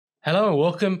Hello and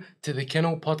welcome to the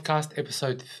Kennel Podcast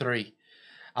episode 3.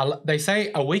 They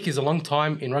say a week is a long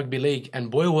time in rugby league, and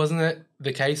boy wasn't it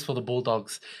the case for the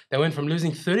Bulldogs. They went from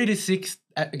losing 30-6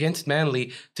 against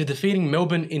Manly to defeating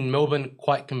Melbourne in Melbourne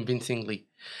quite convincingly.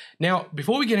 Now,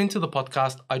 before we get into the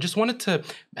podcast, I just wanted to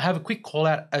have a quick call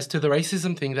out as to the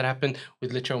racism thing that happened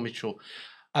with Latrell Mitchell.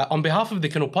 On behalf of the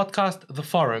Kennel Podcast, the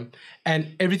Forum,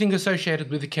 and everything associated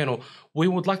with the Kennel, we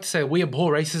would like to say we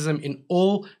abhor racism in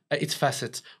all its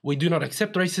facets. We do not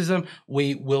accept racism.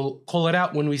 We will call it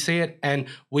out when we see it, and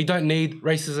we don't need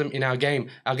racism in our game.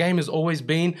 Our game has always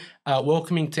been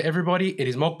welcoming to everybody. It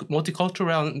is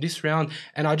multicultural in this round,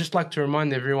 and I'd just like to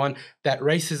remind everyone that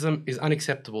racism is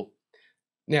unacceptable.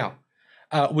 Now,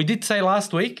 we did say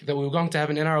last week that we were going to have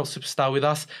an NRL superstar with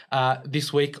us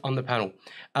this week on the panel.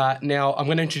 Now, I'm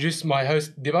going to introduce my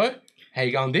host, Dibbo. How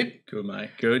you going, Dib? Good, mate.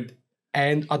 Good.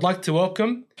 And I'd like to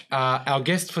welcome our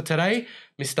guest for today,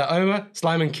 Mr. Omar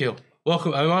Slaimankhel.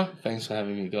 Welcome, Omar. Thanks for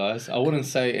having me, guys. I wouldn't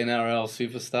say NRL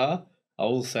superstar. I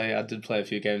will say I did play a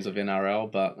few games of NRL,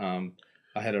 but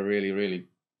I had a really, really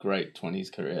great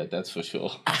 20s career, that's for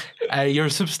sure. You're a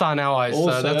superstar now,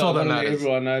 so that's all that matters. Let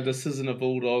everyone know this isn't a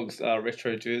Bulldogs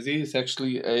retro jersey. It's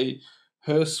actually a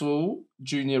Hurstville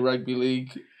Junior Rugby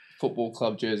League Football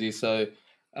Club jersey. So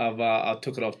I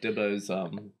took it off Dibbo's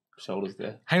shoulders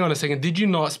there. Hang on a second. Did you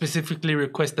not specifically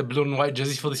request the blue and white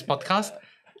jerseys for this podcast?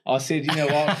 I said, you know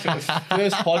what, first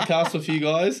podcast with you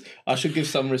guys, I should give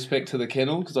some respect to the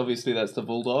Kennel, because obviously that's the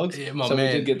Bulldogs. Yeah, so we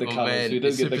did get the colours. We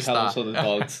did get the colours for the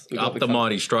Dogs. Up the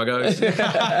mighty Struggos.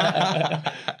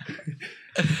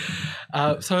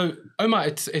 So, Omar,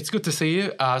 it's good to see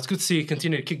you. It's good to see you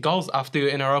continue to kick goals after your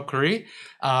NRL career.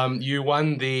 You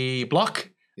won the block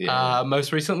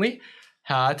most recently.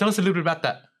 Tell us a little bit about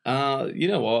that. You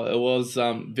know what? It was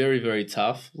very, very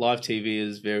tough. Live TV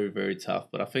is very, very tough.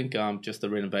 But I think just the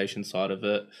renovation side of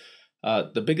it,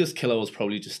 the biggest killer was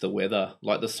probably just the weather.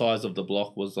 Like the size of the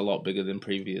block was a lot bigger than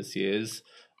previous years.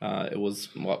 It was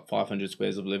 500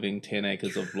 squares of living, 10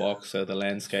 acres of block. So the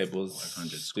landscape was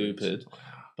stupid.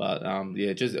 But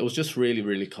it was just really,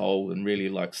 really cold and really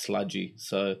like sludgy.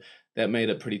 So that made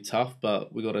it pretty tough,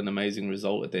 but we got an amazing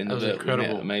result at the end of it. Incredible.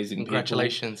 We met amazing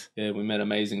Congratulations. people. Yeah, we met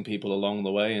amazing people along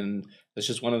the way, and it's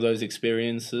just one of those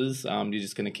experiences you're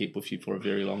just going to keep with you for a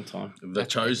very long time. The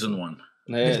chosen one.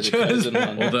 Yeah, the chosen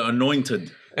one. Or the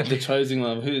anointed. The chosen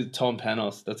one. Who's Tom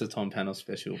Panos? That's a Tom Panos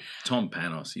special. Tom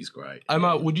Panos, he's great.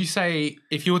 Omar, would you say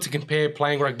if you were to compare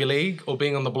playing rugby league or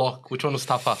being on the block, which one was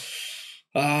tougher?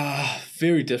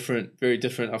 Very different, very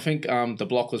different. I think the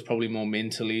block was probably more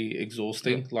mentally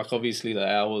exhausting. Yeah. Like obviously the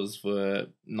hours were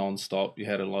non-stop. You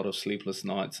had a lot of sleepless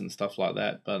nights and stuff like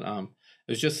that. But it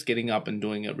was just getting up and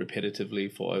doing it repetitively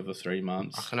for over 3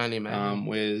 months. I can only imagine.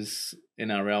 Whereas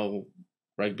NRL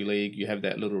rugby league, you have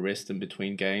that little rest in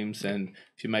between games, and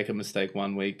if you make a mistake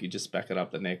one week, you just back it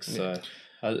up the next. Yeah.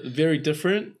 So very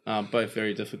different, both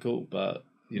very difficult, but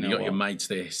you got your mates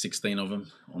there, 16 of them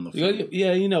on the field.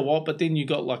 Yeah, you know what? But then you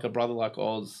got like a brother like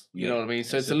Oz. You know what I mean?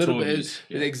 So it's a little bit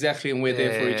exactly, and we're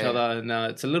there for each other. And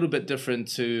it's a little bit different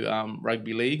to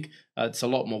rugby league. It's a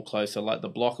lot more closer. Like the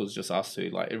block was just us two.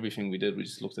 Like everything we did, we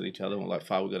just looked at each other and we're like,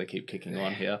 "Far, we got to keep kicking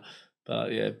on here."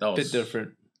 But yeah, a bit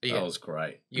different. That was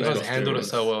great. You guys handled it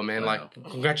so well, man. Wow.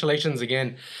 Like, congratulations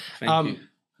again. Thank you.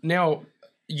 Now,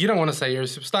 you don't want to say you're a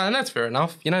superstar, and that's fair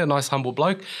enough. You know, a nice, humble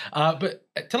bloke. But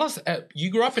tell us,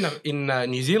 you grew up in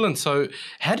New Zealand, so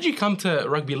how did you come to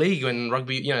rugby league when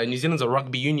rugby, New Zealand's a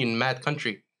rugby union mad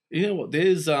country? You know what?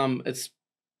 There's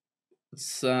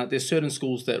there's certain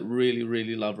schools that really,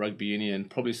 really love rugby union,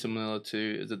 probably similar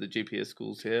to, is it the GPS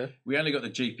schools here? We only got the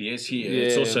GPS here. Yeah.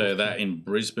 It's also that in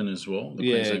Brisbane as well.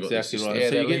 Exactly right. Yeah,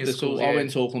 so you get the school. I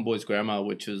went to Auckland Boys Grammar,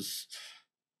 which is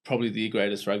probably the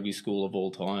greatest rugby school of all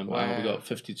time. Wow. We got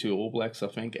 52 All Blacks, I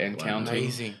think, and counting.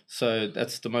 Amazing. So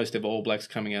that's the most ever All Blacks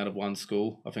coming out of one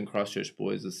school. I think Christchurch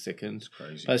Boys is second. It's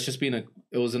crazy. But it's just been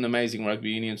it was an amazing rugby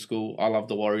union school. I loved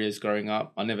the Warriors growing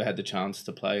up. I never had the chance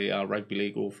to play rugby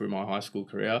league all through my high school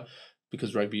career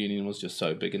because rugby union was just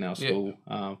so big in our school.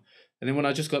 And then when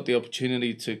I just got the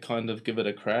opportunity to kind of give it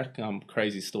a crack,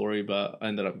 crazy story, but I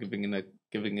ended up giving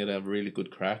it a really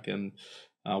good crack, and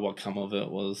what come of it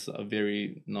was a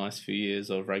very nice few years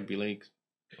of rugby league.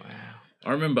 Wow.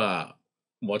 I remember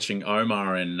watching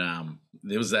Omar, and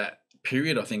there was that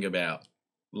period, I think about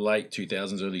late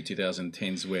 2000s, early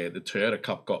 2010s, where the Toyota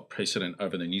Cup got precedent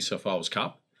over the New South Wales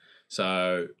Cup.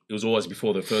 So it was always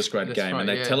before the first grade game, and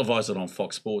they televised it on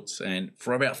Fox Sports. And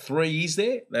for about 3 years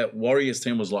there, that Warriors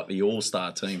team was like the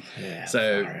all-star team. Yeah,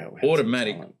 so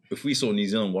automatic, if we saw New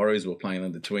Zealand Warriors were playing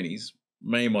under 20s,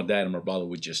 me and my dad and my brother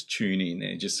would just tune in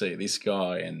and just see this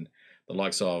guy and the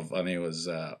likes of, I think it was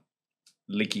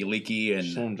Licky and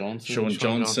Sean Johnson. Sean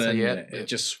Johnson. yeah. It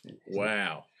just,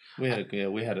 wow. We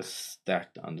had a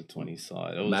stacked under 20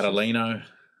 side. It was Madalino.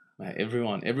 mate,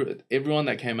 everyone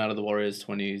that came out of the Warriors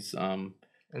 20s,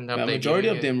 And the majority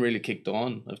of them really kicked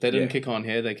on. If they didn't kick on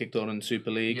here, they kicked on in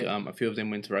Super League. Yeah. A few of them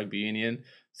went to rugby union.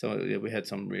 So yeah, we had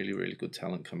some really, really good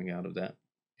talent coming out of that.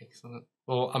 Excellent.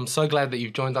 Well, I'm so glad that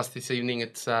you've joined us this evening.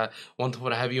 It's wonderful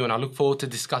to have you, and I look forward to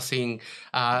discussing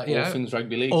All things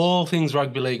rugby league. all things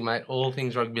rugby league, mate. All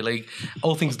things rugby league.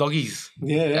 All things doggies.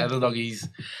 Yeah. The doggies.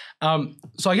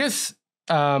 So I guess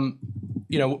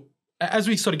as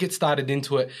we sort of get started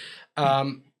into it,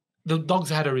 the Dogs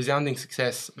had a resounding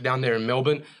success down there in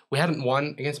Melbourne. We hadn't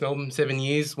won against Melbourne 7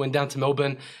 years. Went down to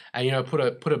Melbourne and put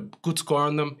a good score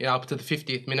on them. Up to the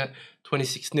 50th minute,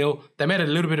 26-0. They made a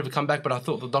little bit of a comeback, but I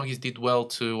thought the Doggies did well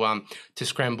to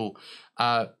scramble.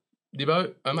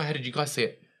 Dibbo, Omar, how did you guys see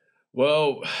it?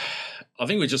 Well, I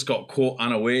think we just got caught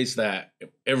unawares that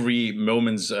every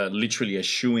Melbourne's literally a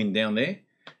shoe-in down there,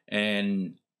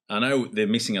 and I know they're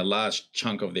missing a large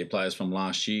chunk of their players from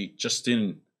last year. Just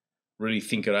didn't really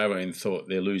think it over and thought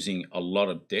they're losing a lot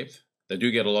of depth. They do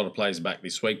get a lot of players back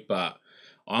this week, but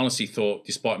I honestly thought,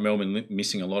 despite Melbourne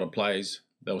missing a lot of players,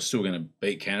 they were still going to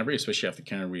beat Canterbury, especially after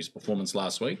Canterbury's performance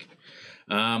last week.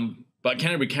 But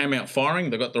Canterbury came out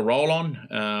firing. They got the roll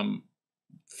on.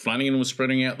 Flanagan was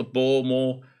spreading out the ball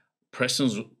more.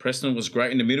 Preston was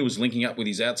great in the middle, was linking up with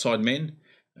his outside men.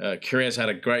 Curious had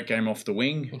a great game off the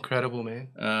wing. Incredible,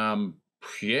 man.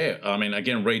 Yeah, I mean,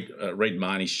 again, Reid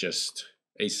Marnie's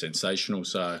he's sensational.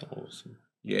 So, Awesome.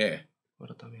 Yeah. What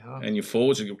a dummy half. And your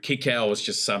forwards, Kickow was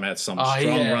just had some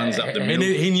strong runs up the middle.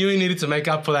 He knew he needed to make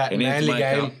up for that Manly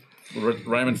game.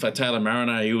 Raymond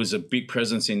Fatala-Mariner, he was a big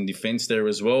presence in defence there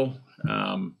as well.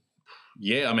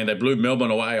 Yeah, I mean, they blew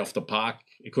Melbourne away off the park.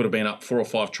 It could have been up 4 or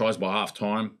 5 tries by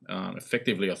half-time.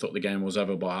 Effectively, I thought the game was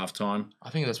over by half-time.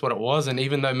 I think that's what it was. And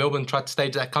even though Melbourne tried to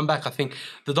stage that comeback, I think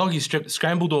the Doggies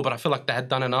scrambled all, but I feel like they had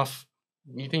done enough.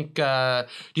 Do you think they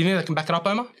can back it up,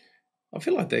 Omar? I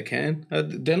feel like they can.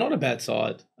 They're not a bad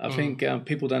side. I think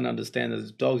people don't understand that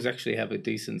the Dogs actually have a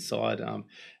decent side.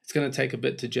 It's going to take a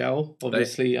bit to gel.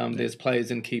 Obviously, there's players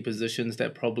in key positions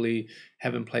that probably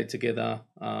haven't played together,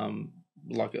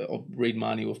 like Reid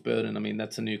Marnie with Burden. I mean,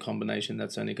 that's a new combination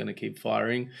that's only going to keep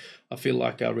firing. I feel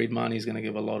like Reid Marnie is going to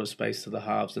give a lot of space to the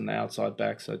halves and the outside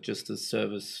backs. So just as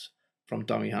service from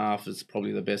dummy half is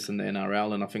probably the best in the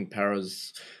NRL. And I think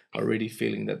Para's already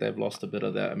feeling that they've lost a bit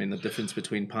of that. I mean, the difference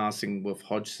between passing with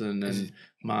Hodgson and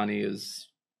Marnie is...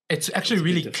 It's actually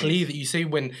really clear that you see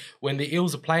when the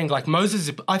Eels are playing, like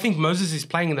Moses, I think Moses is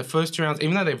playing in the first 2 rounds,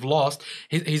 even though they've lost,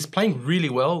 he's playing really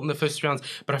well in the first 2 rounds,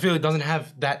 but I feel he doesn't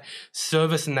have that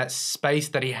service and that space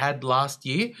that he had last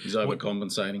year. He's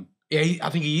overcompensating. Yeah, I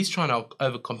think he is trying to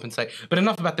overcompensate. But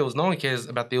enough about the Eels. No one cares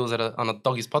about the Eels on a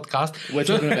Doggies podcast. We're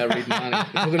talking about Reid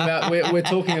Marnie. We're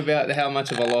talking about how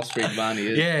much of a loss Reid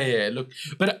Marnie is. Yeah. Look,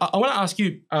 but I want to ask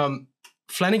you,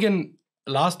 Flanagan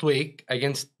last week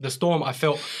against the Storm, I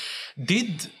felt,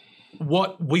 did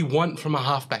what we want from a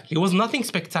halfback. It was nothing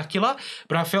spectacular,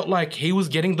 but I felt like he was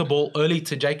getting the ball early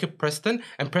to Jacob Preston,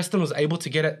 and Preston was able to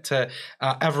get it to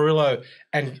Averillo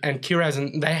and Kiraz,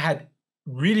 and they had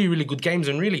really, really good games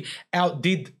and really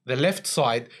outdid the left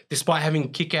side despite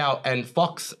having Kickout and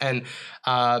Fox and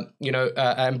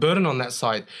and Burden on that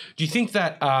side. Do you think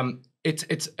that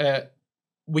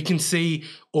we can see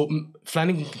or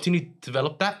Flanagan continue to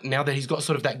develop that now that he's got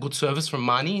sort of that good service from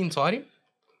Marnie inside him?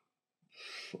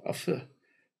 I feel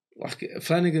like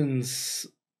Flanagan's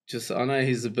I know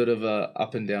he's a bit of a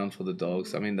up and down for the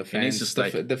Dogs. I mean, the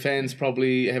fans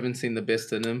probably haven't seen the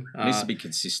best in him. He needs to be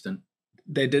consistent.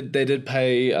 They did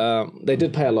pay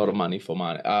a lot of money for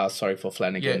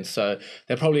Flanagan. Yeah. So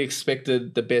they probably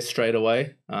expected the best straight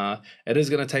away. It is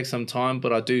going to take some time,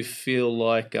 but I do feel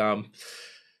like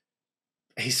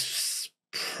he's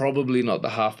probably not the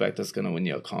halfback that's going to win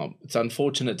your comp. It's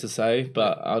unfortunate to say,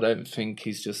 but I don't think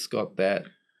he's just got that.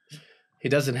 He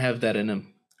doesn't have that in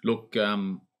him. Look,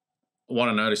 what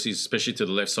I noticed is, especially to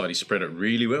the left side, he spread it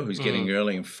really well. He's getting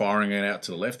early and firing it out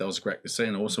to the left. That was great to see.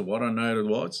 And also what I noted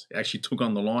was he actually took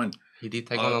on the line. He did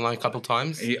take on the line a couple of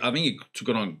times. I think he took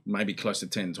it on maybe close to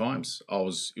 10 times.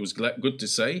 It was good to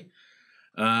see.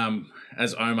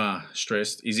 As Omar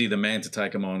stressed, is he the man to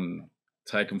take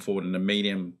him forward in the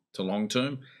medium to long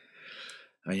term?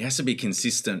 He has to be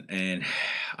consistent, and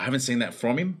I haven't seen that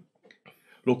from him.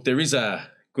 Look, there is a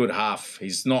good half.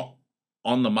 He's not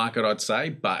on the market, I'd say,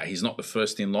 but he's not the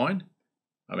first in line.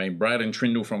 I mean, Braden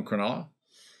Trindle from Cronulla.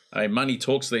 Money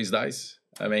talks these days.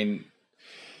 I mean,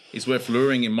 he's worth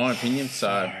luring, in my opinion.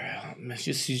 So you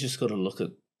just got to look at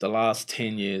the last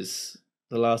 10 years,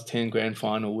 the last 10 grand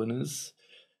final winners.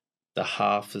 the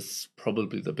half is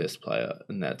probably the best player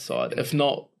in that side. If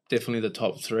not, definitely the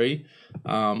top 3.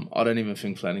 I don't even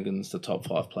think Flanagan's the top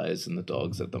 5 players in the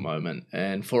Dogs at the moment.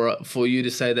 And for you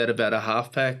to say that about a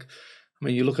halfback, I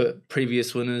mean, you look at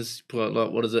previous winners,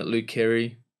 like, what is it, Luke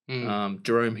Carey,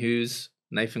 Jerome Hughes,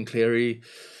 Nathan Cleary,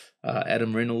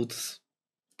 Adam Reynolds,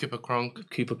 Cooper Cronk.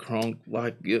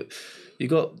 Like, you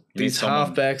got these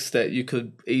halfbacks that you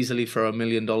could easily throw $1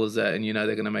 million at, and you know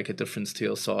they're going to make a difference to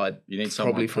your side. You need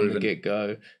someone probably from the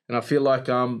get-go. And I feel like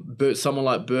someone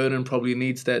like Burden probably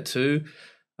needs that too.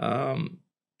 And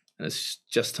it's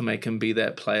just to make him be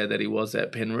that player that he was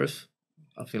at Penrith.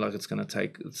 I feel like it's going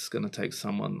to take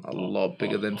someone a lot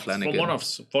bigger than Flanagan. From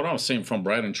what I've seen from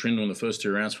Braden Trindle in the first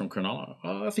 2 rounds from Cronulla,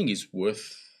 I think he's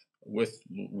worth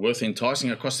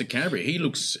enticing across the Canterbury. He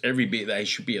looks every bit that he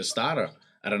should be a starter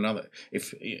at another.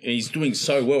 If he's doing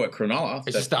so well at Cronulla,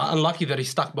 it's just unlucky that he's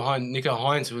stuck behind Nico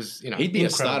Hines, who was he'd be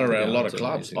a starter at a lot of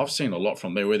clubs. Amazing. I've seen a lot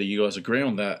from there, whether you guys agree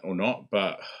on that or not.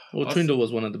 But Trindle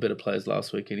was one of the better players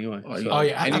last week anyway.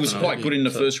 And he was quite good in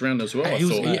the first round as well. He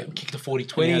kicked a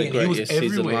 40-20 and he was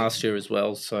everywhere last year as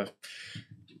well. So,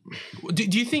 do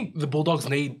you think the Bulldogs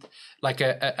need like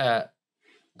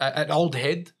an old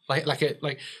head, like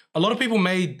a lot of people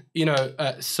made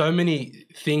so many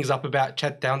things up about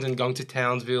Chad Townsend going to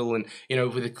Townsville, and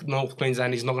with the North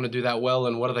Queensland he's not going to do that well,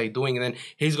 and what are they doing? And then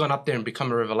he's gone up there and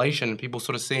become a revelation, and people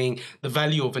sort of seeing the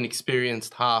value of an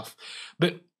experienced half.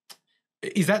 But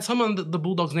is that someone that the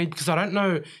Bulldogs need? Because I don't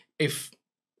know if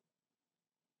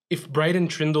Braden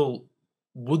Trindle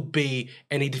would be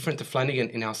any different to Flanagan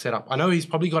in our setup. I know he's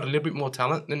probably got a little bit more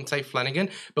talent than, say, Flanagan,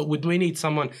 but would we need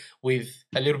someone with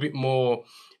a little bit more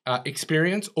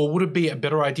experience, or would it be a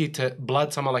better idea to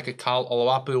blood someone like a Carl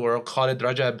Oluwapu or a Khalid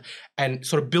Rajab and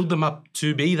sort of build them up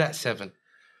to be that 7?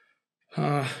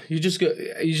 You just got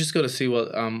to see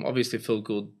what. Obviously, Phil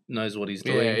Gould knows what he's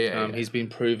doing. Yeah. He's been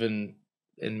proven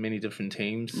in many different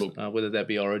teams, whether that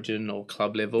be Origin or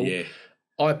club level. Yeah.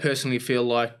 I personally feel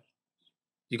like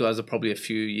you guys are probably a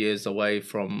few years away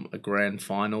from a grand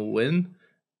final win.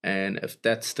 And if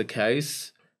that's the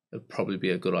case, it'd probably be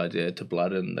a good idea to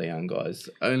blood in the young guys.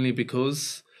 Only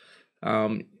because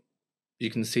you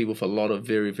can see with a lot of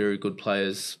very, very good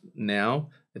players now,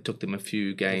 it took them a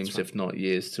few games, if not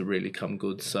years, to really come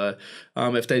good. So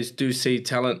if they do see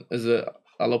talent,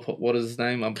 what is his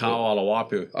name? Carl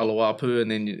Oluwapu, and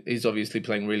then he's obviously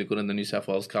playing really good in the New South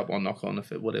Wales Cup. I'll knock on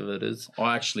whatever it is.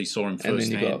 I actually saw him firsthand.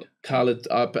 And then you got Khalid.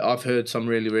 I've heard some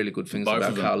really, really good things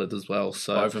about Khalid as well.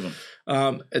 So both of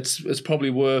them. It's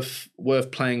probably worth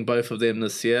playing both of them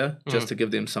this year, just to give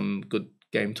them some good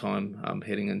game time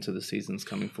heading into the seasons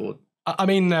coming forward. I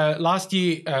mean, last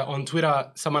year on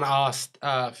Twitter, someone asked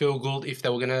Phil Gould if they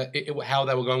were how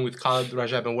they were going with Khalid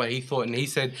Rajab and what he thought, and he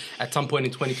said at some point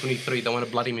in 2023 they want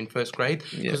to blood him in first grade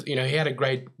because he had a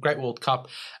great World Cup.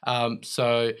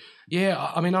 So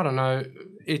yeah, I mean, I don't know.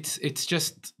 It's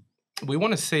just we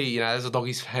want to see, as a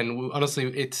Doggies fan, honestly,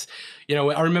 it's,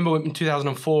 I remember in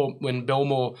 2004 when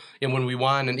Belmore, when we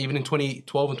won, and even in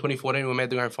 2012 and 2014 we made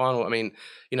the grand final. I mean,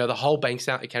 the whole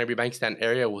Canterbury Bankstown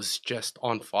area was just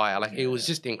on fire. Like, it was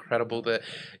just incredible.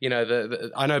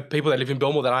 I know people that live in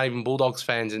Belmore that aren't even Bulldogs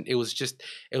fans, and there was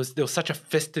such a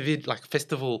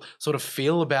festival sort of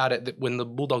feel about it that when the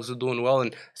Bulldogs are doing well,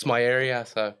 and it's my area.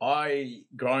 So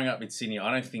growing up in Sydney,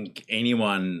 I don't think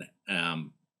anyone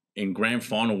in grand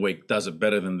final week does it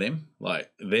better than them. Like,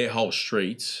 their whole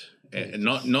streets,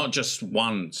 not just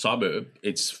one suburb,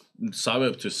 it's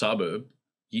suburb to suburb.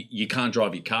 You can't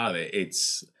drive your car there.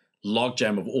 It's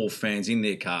logjam of all fans in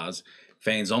their cars,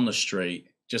 fans on the street,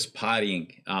 just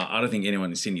partying. I don't think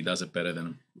anyone in Sydney does it better than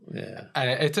them. Yeah, and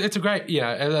it's a great,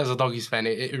 as a Doggies fan,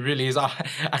 it really is. I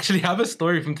actually have a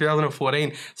story from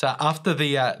 2014. So after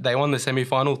they won the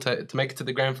semi-final to make it to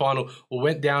the grand final, we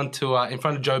went down to in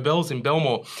front of Joe Bell's in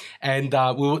Belmore, and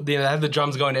they had the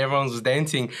drums going, everyone was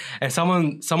dancing, and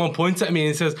someone points at me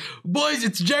and says, "Boys,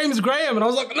 it's James Graham," and I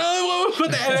was like, "No,"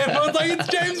 and everyone's like, "It's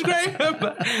James Graham."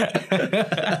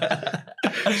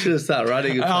 Should have started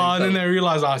running. And then they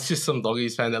realised, it's just some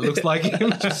Doggies fan that looks like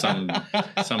him. Just some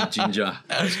ginger.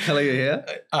 Which colour your hair?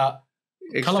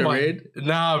 Extra red?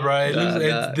 Nah, bro.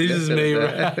 This is me,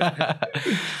 bro.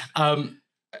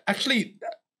 Actually,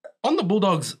 on the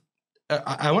Bulldogs,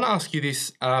 I want to ask you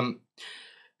this.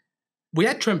 We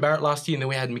had Trent Barrett last year, and then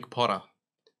we had Mick Potter,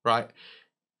 right?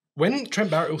 When Trent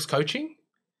Barrett was coaching,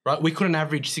 right, we couldn't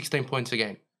average 16 points a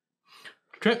game.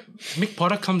 Mick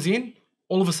Potter comes in,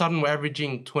 all of a sudden we're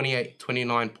averaging 28,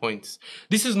 29 points.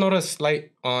 This is not a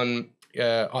slight on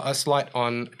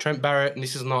Trent Barrett, and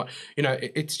this is not,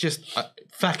 it's just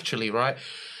factually, right?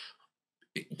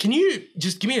 Can you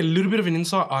just give me a little bit of an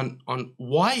insight on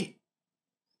why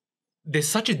there's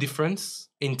such a difference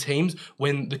in teams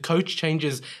when the coach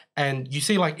changes, and you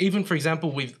see, like, even for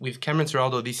example with Cameron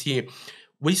Ciraldo this year,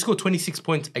 we scored 26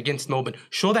 points against Melbourne.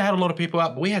 Sure, they had a lot of people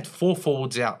out, but we had 4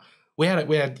 forwards out. We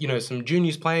had some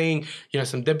juniors playing,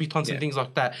 some debutants and things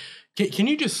like that. Can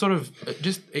you just sort of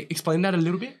just explain that a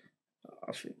little bit?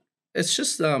 It's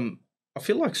just I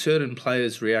feel like certain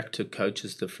players react to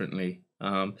coaches differently.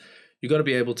 You got to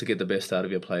be able to get the best out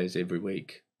of your players every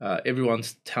week.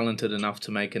 Everyone's talented enough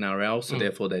to make an NRL, so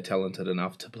therefore they're talented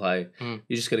enough to play.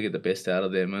 You just got to get the best out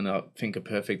of them. And I think a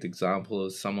perfect example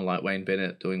is someone like Wayne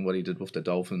Bennett doing what he did with the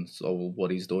Dolphins, or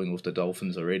what he's doing with the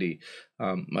Dolphins already.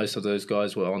 Most of those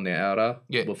guys were on their outer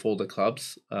with all the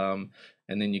clubs. And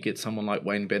then you get someone like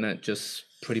Wayne Bennett, just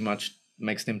pretty much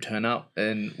makes them turn up.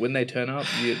 And when they turn up,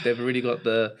 they've already got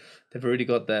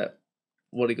that.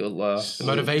 What do you got? The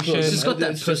motivation. He's got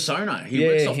that persona.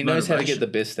 He knows how to get the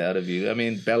best out of you. I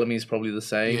mean, Bellamy's probably the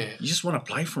same. Yeah. You just want to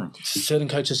play for him. Certain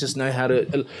coaches just know how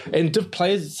to... And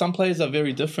some players are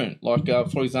very different. Like,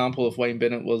 for example, if Wayne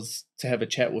Bennett was to have a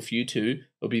chat with you two,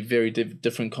 it'll be very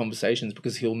different conversations,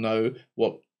 because he'll know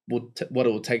what it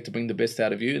will take to bring the best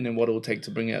out of you, and then what it will take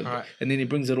to bring out... Right. And then he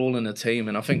brings it all in a team.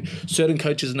 And I think certain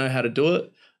coaches know how to do it.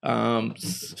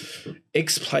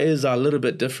 Ex-players are a little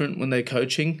bit different when they're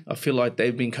coaching. I feel like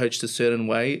they've been coached a certain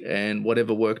way, and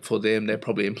whatever worked for them, they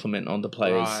probably implement on the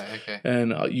players. Right, okay.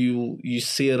 And you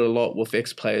see it a lot with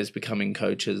ex-players becoming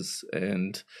coaches,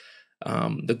 and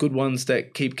the good ones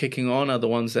that keep kicking on are the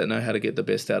ones that know how to get the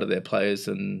best out of their players.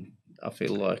 And I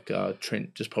feel like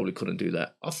Trent just probably couldn't do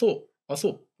that. I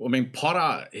mean,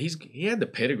 Potter, he had the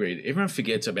pedigree. Everyone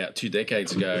forgets about 2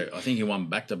 decades ago. I think he won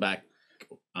back-to-back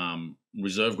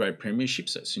reserve grade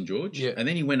premierships at St. George. Yeah. And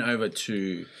then he went over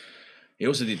to, he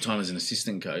also did time as an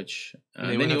assistant coach.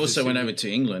 And then he also went over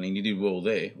to England, and he did well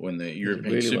there when the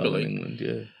European Super League. England,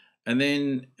 yeah. And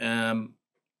then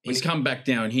he's come back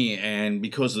down here, and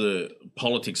because of the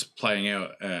politics playing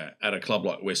out at a club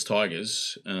like West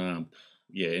Tigers,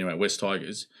 West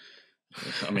Tigers,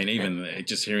 I mean, even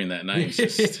just hearing that name is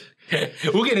just...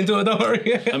 We'll get into it, don't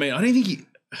worry. I mean, I don't think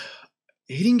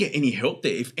he didn't get any help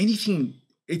there. If anything,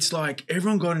 it's like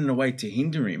everyone got in the way to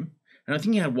hinder him. And I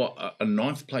think he had, a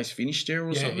 9th place finish there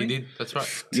or something? Yeah, he did. That's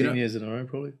right. 10 years in a row,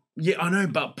 probably. Yeah, I know,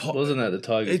 but... Wasn't that the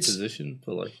Tigers' position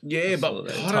for like... Yeah, but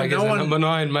Tigers no one, number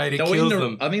 9, mate. It kills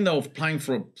them. I think they were playing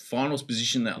for a finals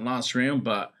position that last round,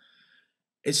 but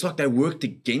it's like they worked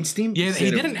against him. Yeah,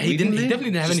 he definitely didn't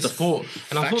have any support.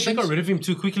 And I thought they got rid of him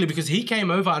too quickly, because he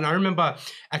came over, and I remember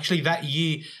actually that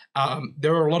year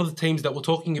there were a lot of the teams that were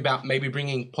talking about maybe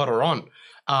bringing Potter on.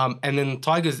 And then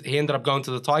Tigers, he ended up going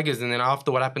to the Tigers, and then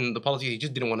after what happened, the politics, he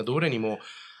just didn't want to do it anymore.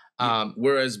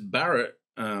 Whereas Barrett,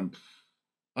 I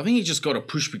think he just got a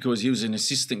push because he was an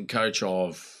assistant coach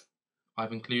of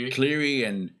Ivan Cleary,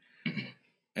 and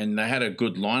they had a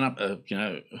good lineup.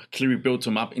 Cleary built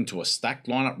him up into a stacked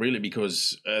lineup, really,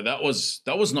 because that was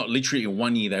not literally in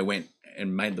 1 year they went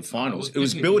and made the finals. It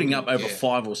was building up over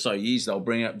 5 or so years. They'll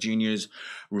bring up juniors,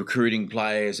 recruiting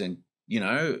players, and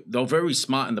they're very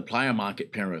smart in the player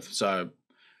market, Penrith. So,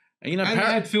 and they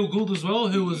had Phil Gould as well,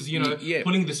 who was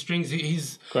pulling the strings.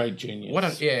 He's great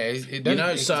genius.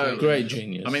 Great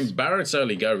genius. I mean, Barrett's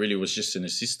early go really was just an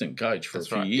assistant coach for a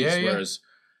few years, whereas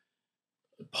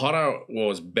Potter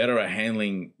was better at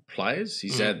handling players.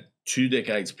 He's had 2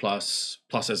 decades plus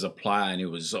as a player, and he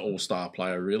was an all-star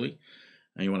player, really.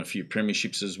 And he won a few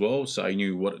premierships as well, so he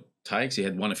knew what it takes. He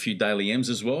had won a few Daily M's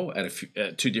as well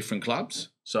at 2 different clubs.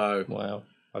 So wow,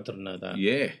 I didn't know that.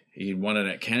 Yeah, he won it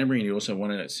at Canterbury, and he also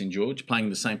won it at St. George, playing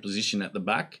the same position at the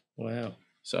back. Wow.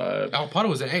 So Potter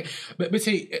was but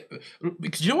see,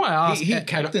 because you know what I asked? He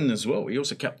captained as well. He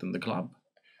also captained the club.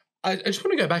 I just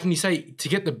want to go back, and you say to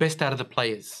get the best out of the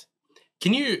players.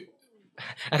 Can you?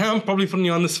 And I'm probably putting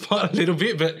you on the spot a little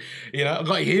bit, but I've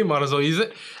got you here, might as well use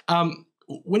it.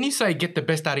 When you say get the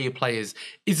best out of your players,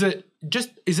 is it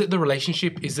the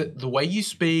relationship? Is it the way you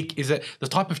speak? Is it the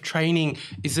type of training?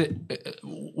 Is it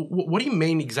what do you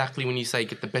mean exactly when you say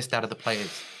get the best out of the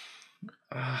players?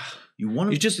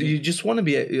 You just want to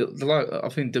be, like I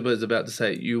think Dibbo is about to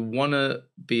say, you want to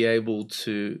be able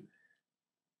to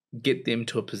get them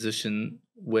to a position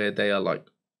where they are like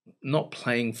not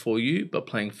playing for you, but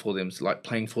playing for them, like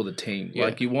playing for the team. Yeah.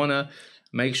 Like you want to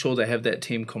make sure they have that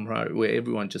team camaraderie where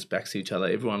everyone just backs each other,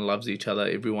 everyone loves each other,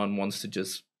 everyone wants to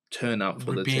just turn up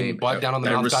for the team. Bite down on the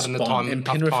mouth in the time. And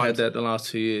Penrith had that the last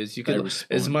 2 years. You could,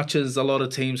 as much as a lot of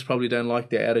teams probably don't like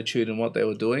their attitude and what they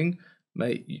were doing,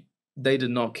 mate, they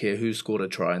did not care who scored a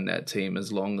try in that team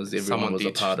as long as everyone was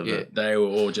a part of it. They were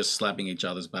all just slapping each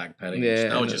other's back, patting each other.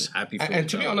 They were just happy for each other. And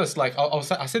to be honest, like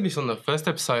I said this on the first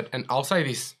episode, and I'll say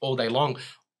this all day long,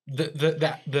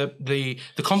 the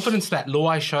confidence that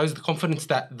Luai shows, the confidence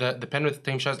that the Penrith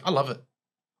team shows, I love it.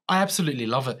 I absolutely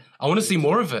love it. I want to see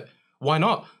more of it. Why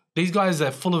not? These guys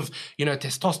are full of,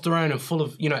 testosterone and full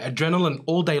of, adrenaline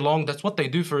all day long. That's what they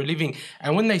do for a living.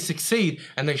 And when they succeed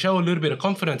and they show a little bit of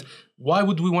confidence, why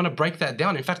would we want to break that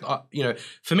down? In fact,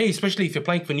 for me, especially if you're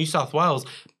playing for New South Wales,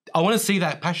 I want to see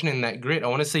that passion and that grit. I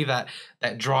want to see that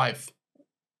drive.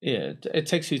 Yeah, it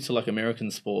takes you to like American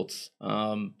sports.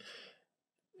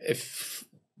 If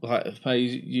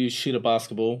you shoot a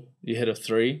basketball, you hit a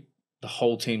three, the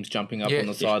whole team's jumping up on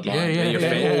the sideline.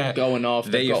 They're all going off.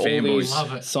 They've got all these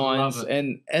signs.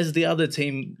 And as the other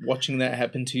team watching that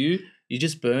happen to you, you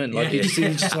just burn. Like you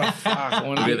just like, fuck, I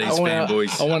want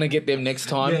to get them next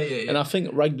time. And I think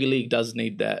rugby league does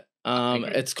need that.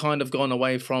 It's kind of gone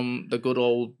away from the good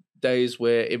old days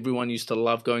where everyone used to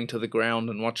love going to the ground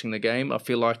and watching the game. I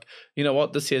feel like,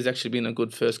 this year's actually been a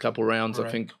good first couple rounds, right.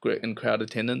 I think, in crowd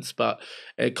attendance, but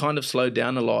it kind of slowed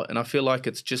down a lot. And I feel like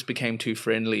it's just became too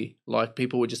friendly. Like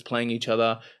people were just playing each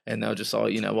other and they were just, I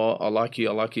like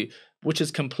you, which is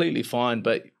completely fine.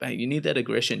 But hey, you need that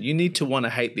aggression. You need to want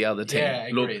to hate the other team. Yeah,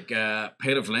 look,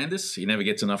 Peter V'landys, he never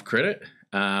gets enough credit.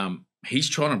 He's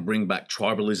trying to bring back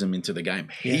tribalism into the game.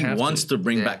 He wants to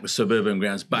bring back the suburban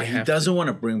grounds, but he doesn't want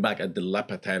to bring back a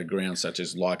dilapidated ground such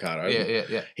as Leichhardt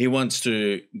Oval. He wants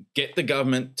to get the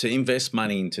government to invest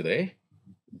money into there,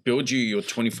 build you your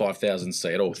 25,000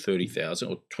 seat or 30,000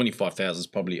 or 25,000 is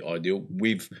probably ideal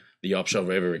with the option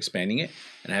of ever expanding it,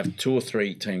 and have 2 or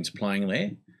 3 teams playing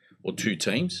there or 2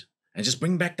 teams and just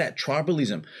bring back that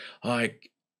tribalism. Like,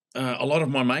 a lot of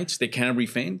my mates, they're Canterbury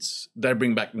fans. They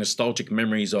bring back nostalgic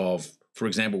memories of, for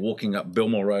example, walking up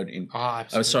Belmore Road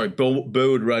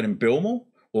Burwood Road in Belmore,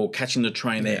 or catching the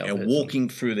train there and walking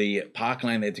through the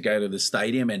parkland there to go to the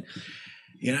stadium. And,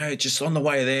 just on the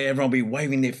way there, everyone will be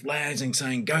waving their flags and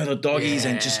saying, go the Doggies,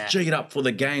 and just G it up for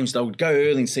the games. They would go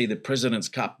early and see the President's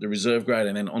Cup, the reserve grade,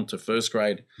 and then on to first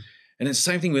grade. And it's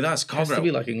the same thing with us. It has to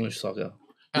be like English soccer.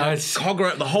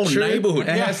 Cogra, the whole neighbourhood.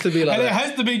 It has to be like that. It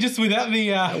has to be just without the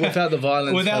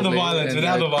violence. Without the violence and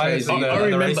the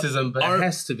racism. But it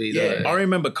has to be there. I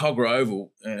remember Cogra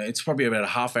Oval. It's probably about a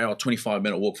half hour,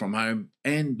 25-minute walk from home.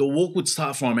 And the walk would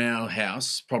start from our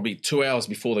house probably 2 hours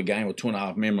before the game, or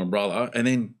 2.5, me and my brother. And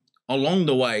then along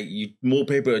the way, more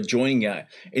people are joining you.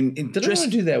 Did anyone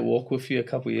do that walk with you a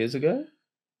couple of years ago?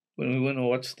 When we went and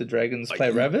watched the Dragons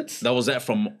play rabbits? That was up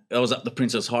the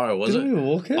Princess Highway, was it? Didn't we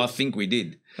walk it? I think we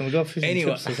did. And we got fish and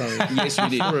chips or something. Yes, we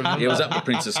did. It was up the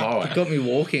Princess Highway. It got me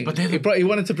walking. But he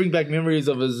wanted to bring back memories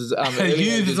of his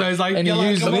youth, so he's like, and he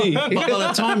used me. But by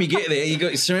the time you get there,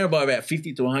 you're surrounded by about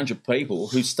 50 to 100 people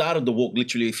who started the walk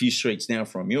literally a few streets down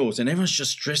from yours, and everyone's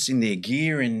just dressed in their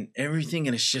gear and everything,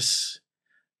 and it's just,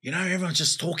 everyone's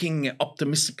just talking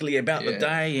optimistically about the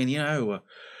day, and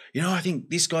I think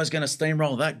this guy's going to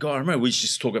steamroll that guy. I remember we used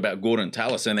to talk about Gordon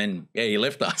Tallis, and then, he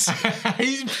left us.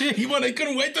 He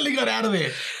couldn't wait till he got out of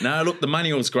there. No, look, the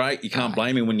money was great. You can't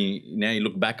blame him when you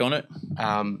look back on it.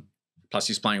 Plus,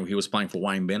 he was playing for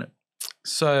Wayne Bennett.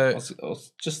 So,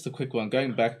 just a quick one.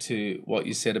 Going back to what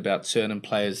you said about certain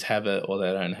players have it or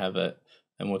they don't have it,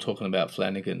 and we're talking about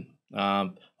Flanagan.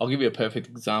 I'll give you a perfect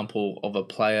example of a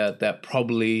player that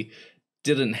probably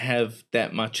didn't have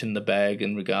that much in the bag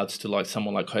in regards to like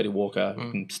someone like Cody Walker who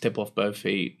can step off both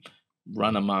feet,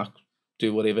 run amok,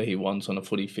 do whatever he wants on a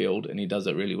footy field, and he does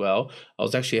it really well. I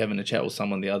was actually having a chat with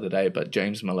someone the other day, but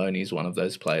James Maloney is one of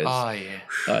those players. Oh,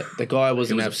 yeah. The guy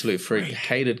was an absolute freak.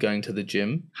 Hated going to the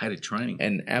gym. Hated training.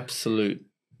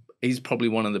 He's probably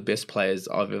one of the best players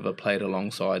I've ever played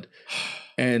alongside.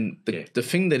 And the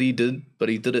thing that he did, but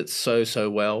he did it so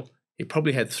well, he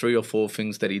probably had 3 or 4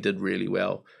 things that he did really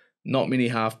well. Not many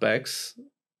halfbacks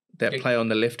that play on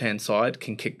the left-hand side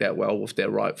can kick that well with their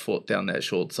right foot down that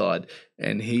short side.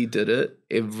 And he did it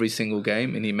every single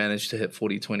game, and he managed to hit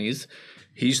 40-20s.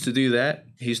 He used to do that.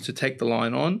 He used to take the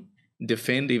line on,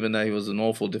 defend, even though he was an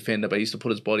awful defender, but he used to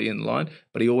put his body in the line.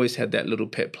 But he always had that little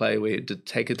pet play where he'd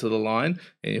take it to the line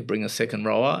and he'd bring a second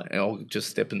rower and I'll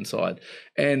just step inside.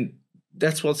 And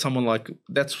that's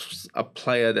a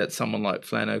player that someone like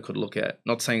Flano could look at.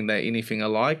 Not saying they're anything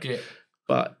alike,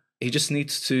 but he just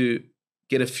needs to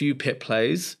get a few pet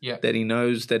plays that he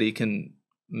knows that he can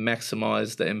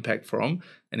maximize the impact from,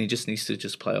 and he just needs to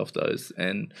just play off those.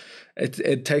 And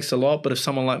it takes a lot, but if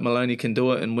someone like Maloney can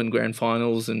do it and win grand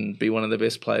finals and be one of the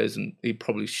best players, and he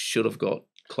probably should have got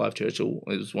Clive Churchill,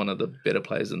 who was one of the better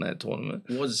players in that tournament.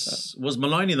 Was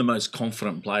Maloney the most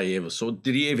confident player you ever saw?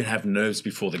 Did he even have nerves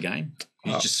before the game?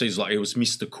 He just seems like he was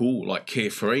Mr. Cool, like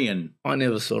carefree. And I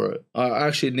never saw it. I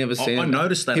actually never seen it. I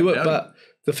noticed that.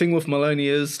 the thing with Maloney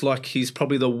is, like, he's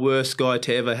probably the worst guy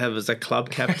to ever have as a club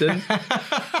captain.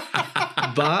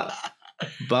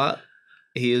 but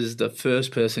he is the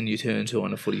first person you turn to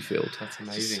on a footy field. That's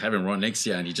amazing. Just have him right next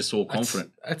year and you're just all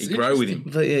confident. You grow with him.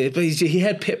 But he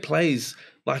had pet plays.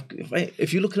 Like,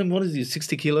 if you look at him, what is he,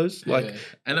 60 kilos? Like,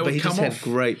 and they but would he come just off. had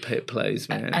great pet plays,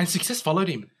 man. And success followed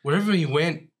him. Wherever he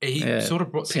went, he sort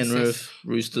of brought Penrith, success.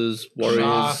 Roosters, Warriors,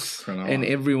 Sharks, and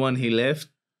everyone he left.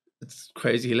 It's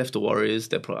crazy. He left the Warriors.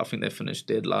 I think they finished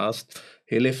dead last.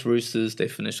 He left Roosters. They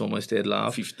finished almost dead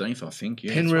last. 15th, I think.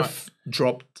 Yeah, Penrith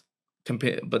dropped,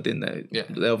 but then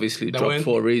they obviously dropped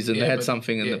for a reason. They had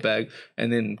something in the bag.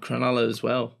 And then Cronulla as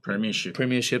well.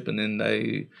 Premiership, and then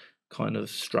they kind of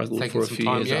struggled for a few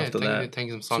years after that.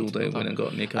 Until they went and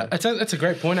got Nico. That's a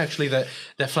great point, actually, that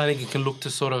Flanagan can look to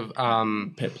sort of...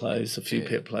 pet plays, a few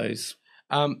pet plays.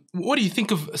 What do you think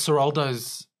of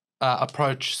Ciraldo's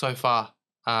approach so far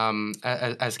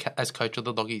as coach of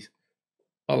the Doggies?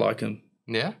 I like him.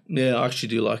 Yeah? Yeah, I actually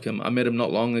do like him. I met him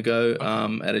not long ago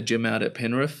at a gym out at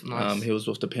Penrith. Nice. He was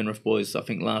with the Penrith boys, I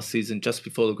think, last season, just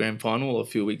before the grand final, a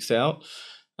few weeks out.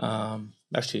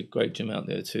 Actually, a great gym out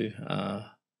there too.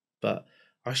 But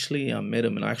actually, I met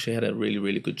him and I actually had a really,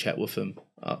 really good chat with him.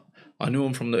 I knew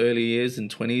him from the early years in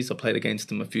 20s. I played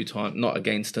against him a few times. Not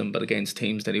against him, but against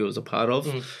teams that he was a part of.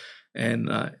 And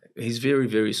he's very,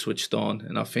 very switched on.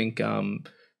 And I think...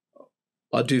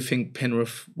 I do think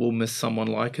Penrith will miss someone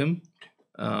like him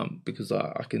because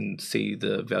I can see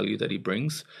the value that he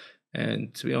brings.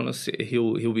 And to be honest,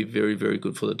 he'll be very, very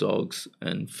good for the Dogs.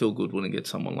 And Phil Good wouldn't get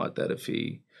someone like that if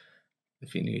he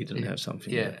knew he didn't have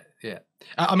something. Yeah.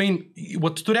 I mean,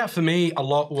 what stood out for me a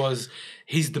lot was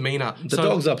his demeanour. The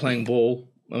Dogs are playing ball.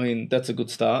 I mean, that's a good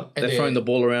start. They're throwing the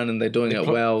ball around and they're doing it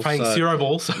well. Playing zero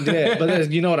balls. Yeah, but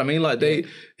you know what I mean? Like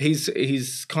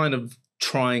he's kind of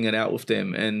trying it out with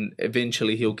them, and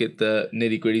eventually he'll get the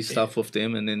nitty-gritty stuff with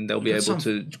them, and then they'll be able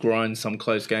to grind some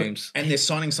close games. And they're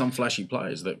signing some flashy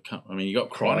players that come. I mean, you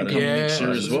got Crichton coming next year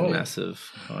as well.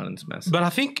 Crichton's massive. But I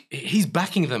think he's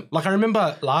backing them. Like, I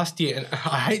remember last year, and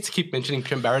I hate to keep mentioning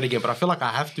Trent Barrett again, but I feel like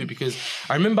I have to, because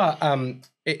I remember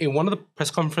in one of the press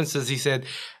conferences he said,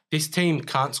 this team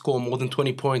can't score more than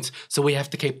 20 points, so we have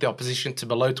to keep the opposition to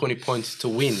below 20 points to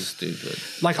win. Stupid.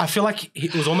 Like, I feel like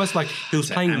it was almost like he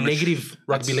was playing negative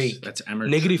rugby league. That's amateur.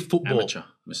 Negative football. Amateur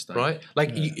mistake. Right?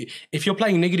 Like, if you're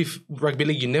playing negative rugby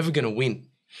league, you're never going to win.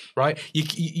 Right?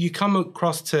 You come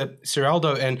across to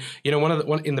Ciraldo, and, you know,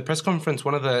 in the press conference,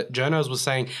 one of the journos was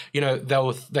saying, you know,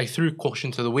 they threw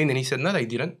caution to the wind, and he said, no, they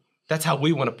didn't. That's how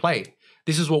we want to play.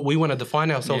 This is what we want to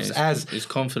define ourselves as. He's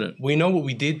confident. We know what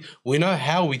we did. We know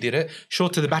how we did it. Sure,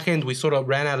 to the back end, we sort of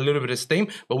ran out a little bit of steam,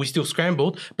 but we still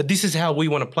scrambled. But this is how we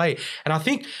want to play. And I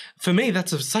think, for me,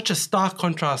 that's such a stark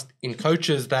contrast in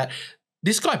coaches, that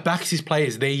this guy backs his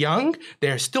players. They're young.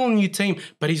 They're still a new team,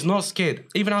 but he's not scared.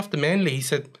 Even after Manly, he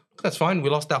said, that's fine. We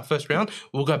lost our first round.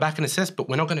 We'll go back and assess, but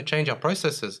we're not going to change our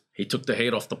processes. He took the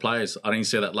heat off the players. I didn't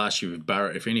see that last year with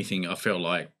Barrett. If anything, I felt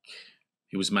like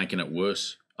he was making it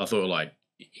worse. I thought, like,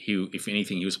 if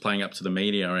anything, he was playing up to the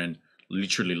media and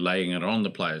literally laying it on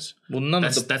the players. Well,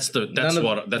 that's the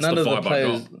vibe I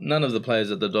got. None of the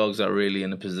players at the Dogs are really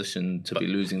in a position to be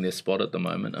losing their spot at the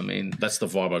moment. I mean, that's the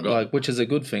vibe I got. Like, which is a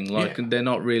good thing. Like, they're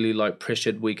not really like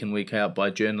pressured week in, week out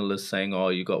by journalists saying, "Oh,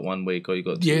 you got 1 week or you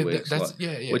got 2 weeks."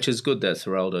 Which is good that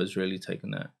Ciraldo's really taken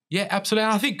that. Yeah, absolutely.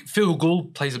 And I think Phil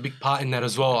Gould plays a big part in that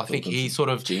as well. I think he's sort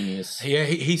of genius. Yeah,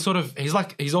 he's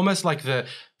almost like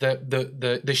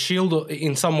the shield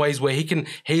in some ways, where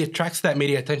he attracts that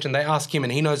media attention. They ask him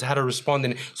and he knows how to respond,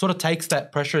 and it sort of takes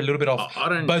that pressure a little bit off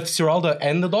both Ciraldo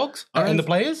and the Dogs and the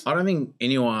players. I don't think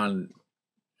anyone,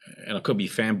 and I could be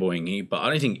fanboying here, but I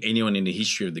don't think anyone in the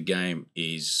history of the game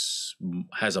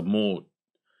has a more,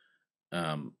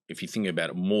 if you think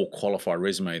about it, more qualified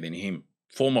resume than him.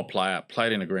 Former player,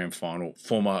 played in a grand final,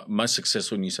 former most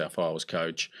successful New South Wales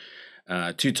coach,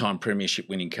 2-time premiership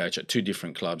winning coach at 2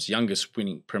 different clubs, youngest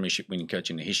premiership winning coach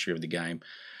in the history of the game.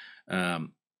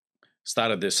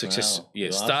 Started the successful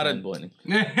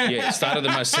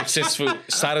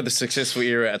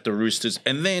era at the Roosters,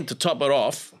 and then to top it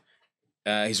off,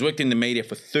 he's worked in the media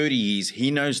for 30 years.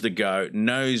 He knows the go,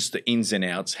 knows the ins and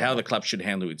outs, how the club should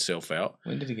handle itself out.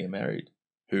 When did he get married?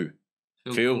 Who?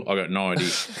 Phil? I got no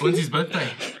idea. When's his birthday?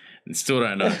 Still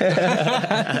don't know.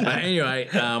 Anyway,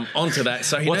 on to that.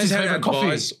 So he knows how to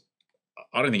advise.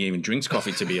 I don't think he even drinks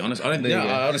coffee, to be honest. I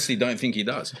honestly don't think he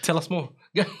does. Tell us more.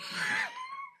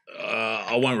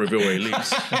 I won't reveal where he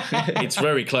lives. It's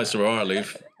very close to where I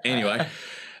live. Anyway,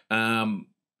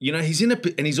 You know, he's and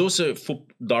he's also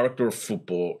director of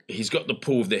football. He's got the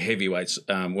pool of the heavyweights.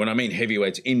 When I mean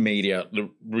heavyweights in media,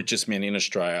 the richest men in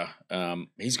Australia.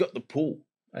 He's got the pool.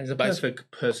 He's a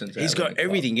perfect person. He's got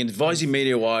everything. He can advise you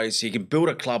media-wise. He can build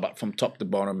a club up from top to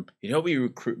bottom. He can help you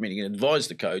recruitment. He can advise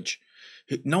the coach.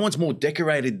 No one's more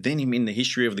decorated than him in the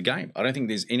history of the game. I don't think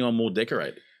there's anyone more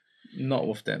decorated. Not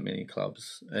with that many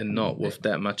clubs and not with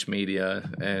that much media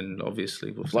and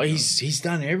obviously with he's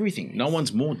done everything. No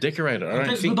one's more decorated. I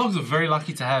don't think the Dogs are very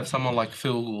lucky to have someone like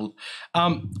Phil Gould.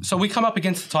 So we come up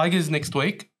against the Tigers next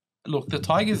week. Look, the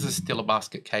Tigers are still a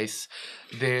basket case.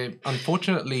 They're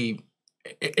unfortunately,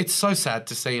 it's so sad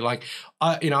to see. Like,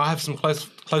 I have some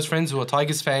close friends who are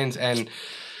Tigers fans, and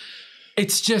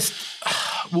it's just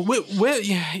where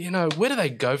do they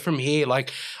go from here?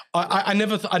 Like, I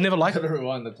never liked to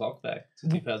rewind the clock back to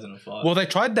 2005. Well, they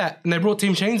tried that and they brought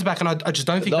Tim Sheens back, and I just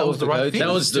don't think that was the right thing.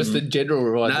 That was just a general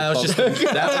rewind. No,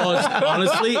 that was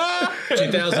honestly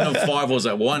 2005 was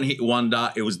a one-hit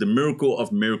wonder. It was the miracle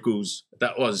of miracles.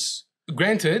 That was.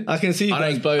 Granted, I can see you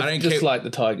guys both just like the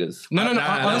Tigers. No.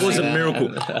 That was a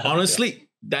miracle. Honestly,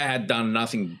 they had done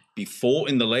nothing before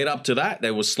in the lead up to that.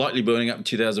 They were slightly burning up in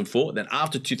 2004. Then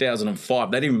after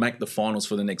 2005, they didn't make the finals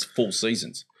for the next 4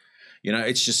 seasons. You know,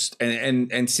 it's just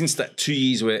and since that 2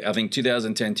 years where I think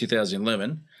 2010,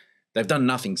 2011, they've done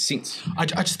nothing since. I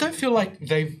just don't feel like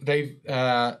they've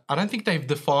I don't think they've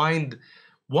defined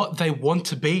what they want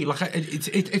to be. Like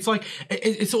it's like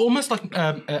it's almost like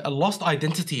a lost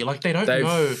identity. Like they've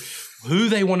know who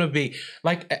they want to be.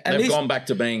 Like they've gone back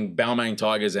to being Balmain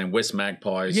Tigers and West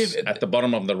Magpies at the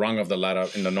bottom of the rung of the ladder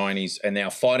in the 90s, and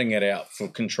now fighting it out for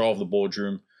control of the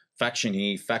boardroom, faction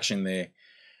here, faction there.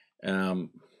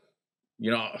 You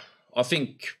know, I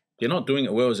think they're not doing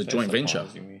it well as a joint venture.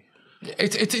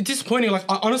 It's disappointing. Like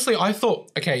honestly, I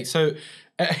thought, okay, so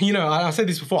I said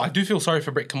this before. I do feel sorry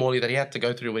for Brett Camorley that he had to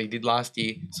go through what he did last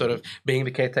year, sort of being the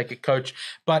caretaker coach.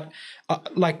 But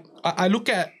I look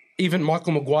at even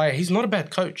Michael Maguire. He's not a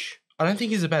bad coach. I don't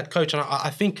think he's a bad coach, and I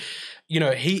think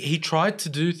he tried to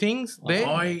do things there.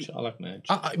 I like Madge.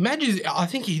 Madge I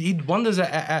think he did wonders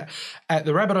at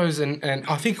the Rabbitohs, and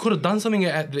I think he could have done something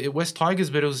at the West Tigers,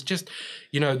 but it was just,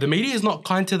 the media is not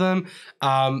kind to them.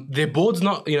 Their board's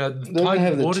not, they don't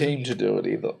have the team to do it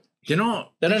either. They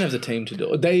don't have the team to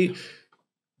do it.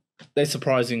 They're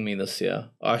surprising me this year.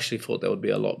 I actually thought they would be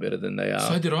a lot better than they are.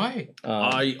 So did I.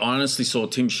 I honestly saw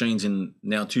Tim Sheens in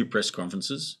now 2 press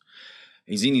conferences.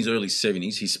 He's in his early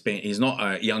 70s. He's not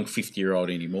a young 50-year-old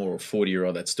anymore or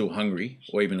 40-year-old that's still hungry,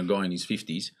 or even a guy in his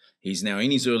 50s. He's now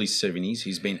in his early 70s.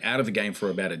 He's been out of the game for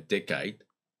about a decade.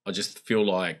 I just feel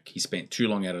like he spent too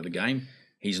long out of the game.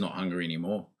 He's not hungry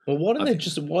anymore. Well,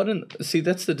 that's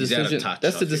the decision.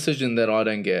 That's the decision that I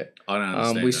don't get. I don't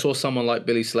understand. We saw someone like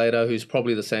Billy Slater, who's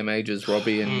probably the same age as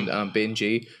Robbie and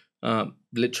Benji,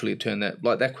 literally turn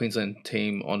that Queensland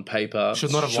team on paper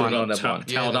should not have won.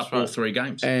 Towed up all 3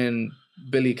 games. And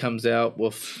Billy comes out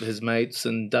with his mates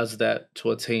and does that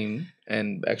to a team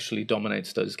and actually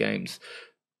dominates those games.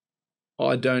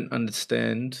 I don't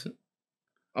understand.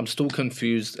 I'm still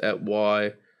confused at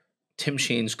why Tim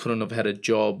Sheens couldn't have had a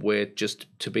job where just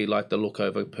to be like the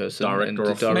lookover person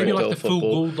maybe like the Phil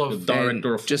Gould of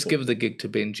director of just give the gig to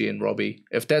Benji and Robbie.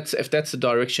 If that's the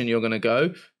direction you're going to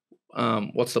go,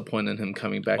 what's the point in him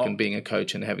coming back and being a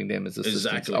coach and having them as assistants?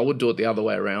 Exactly. I would do it the other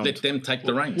way around. Let them take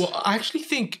the reins. Well, I actually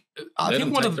think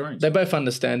they both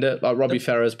understand it. Like Robbie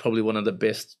Farah is probably one of the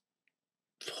best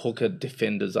hooker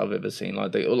defenders I've ever seen.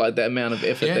 Like the amount of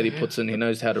effort that he puts in. He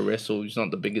knows how to wrestle. He's not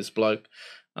the biggest bloke.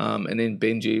 And then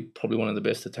Benji, probably one of the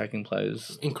best attacking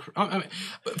players.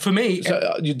 For me,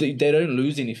 so they don't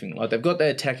lose anything. Like they've got their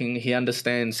attacking. He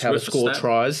understands how to score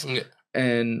tries. Yeah.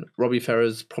 And Robbie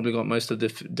Farah's probably got most of the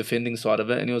defending side of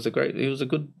it, and he was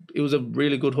a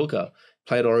really good hooker.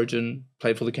 Played Origin,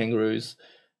 played for the Kangaroos.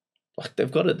 Like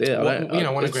they've got it there.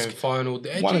 Won a grand final.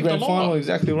 Won a grand final,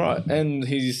 exactly right. And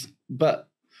but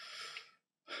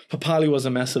Papali was a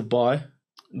massive buy.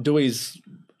 Dewey's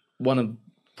one of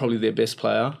probably their best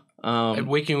player.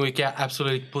 Week in, week out,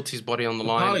 absolutely puts his body on the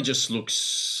line. Papali just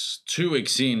looks 2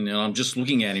 weeks in, and I'm just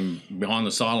looking at him behind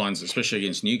the sidelines, especially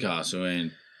against Newcastle,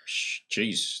 and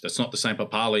geez, that's not the same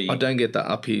Papali. I don't get the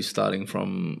Appy starting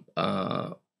from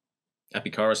Appy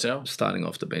Coruscant starting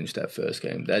off the bench that first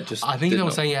game. I think they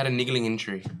were saying he had a niggling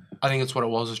injury. I think that's what it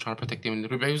was trying to protect him.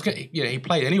 But he was he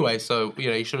played anyway, so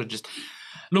he should have just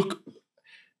look.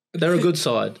 They're a good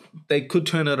side. They could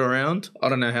turn it around. I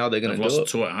don't know how they're going to do it. They've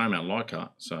lost 2 at home at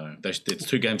Leichhardt, so it's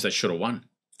 2 games they should have won.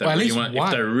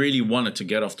 If they really wanted to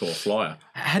get off to a flyer.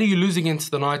 How do you lose against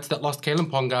the Knights that lost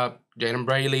Kalen Ponga, Jaden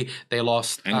Brayley? They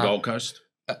lost and Gold Coast.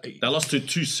 They lost to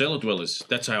 2 cellar dwellers.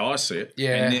 That's how I see it.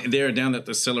 Yeah. And they're down at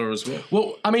the cellar as well.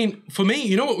 Well, I mean, for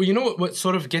me, what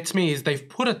sort of gets me is they've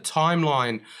put a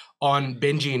timeline on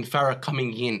Benji and Farah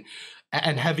coming in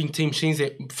and having Team Sheens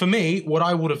there. For me, what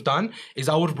I would have done is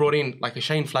I would have brought in like a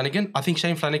Shane Flanagan. I think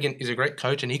Shane Flanagan is a great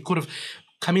coach, and he could have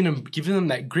come in and given them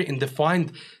that grit and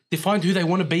defined who they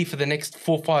want to be for the next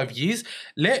 4 or 5 years.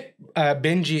 Let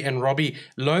Benji and Robbie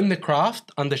learn the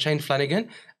craft under Shane Flanagan,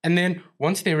 and then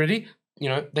once they're ready,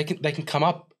 they can come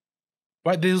up.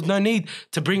 Right? There's no need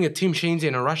to bring a Tim Sheens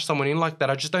in and rush someone in like that.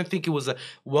 I just don't think it was a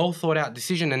well thought out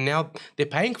decision, and now they're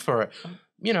paying for it.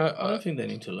 I don't think they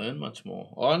need to learn much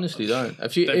more. I honestly don't.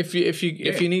 If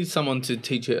you need someone to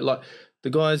teach it, like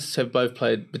the guys have both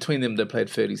played between them, they played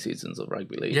 30 seasons of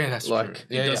rugby league. Yeah, that's true.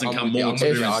 It doesn't come more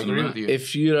experience. I agree with you.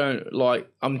 If you don't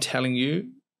I'm telling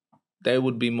you, they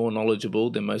would be more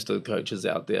knowledgeable than most of the coaches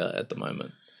out there at the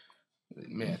moment.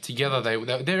 Yeah, together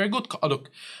they're a good. Look,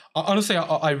 honestly,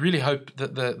 I really hope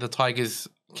that the Tigers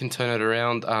can turn it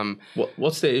around.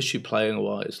 What's their issue playing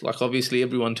wise? Like obviously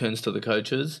everyone turns to the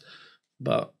coaches.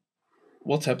 But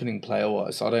what's happening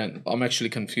player-wise? I'm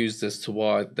actually confused as to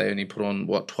why they only put on,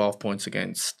 12 points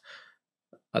against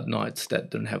a Knights that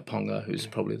didn't have Ponga, who's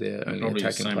probably their only attacking player. Probably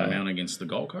the same amount against the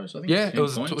Gold Coast, I think. Yeah, it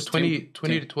was 20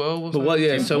 to 12 or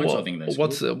something.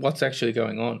 But what's actually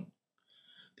going on?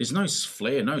 There's no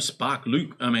flair, no spark.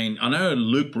 I know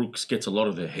Luke Brooks gets a lot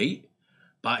of the heat,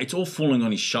 but it's all falling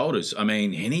on his shoulders. I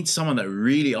mean, he needs someone that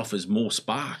really offers more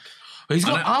spark. He's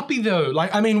got Arpi though.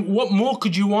 What more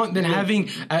could you want than having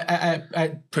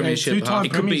a premiership, two-time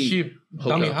premiership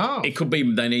dummy half? It could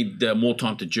be they need more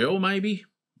time to gel. Maybe.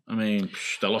 I mean,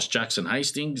 they lost Jackson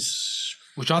Hastings,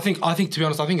 which I think to be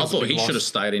honest, I thought he should have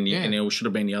stayed in, and it should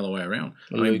have been the other way around.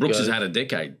 I mean, Brooks has had a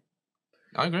decade.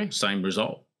 I agree. Same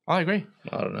result. I agree.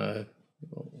 I don't know.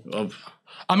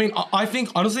 I think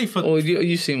honestly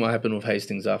you've seen what happened with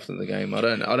Hastings after the game. I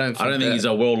don't think he's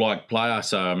a well-liked player.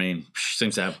 So I mean,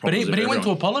 seems to have problems. But he went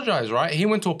to apologise, right? He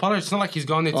went to apologise. It's not like he's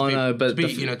gone there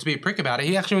to be a prick about it.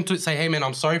 He actually went to say, "Hey man,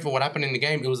 I'm sorry for what happened in the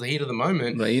game. It was the heat of the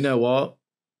moment." But you know what?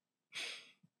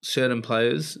 Certain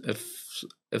players,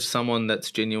 if someone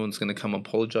that's genuine is going to come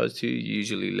apologise to you, you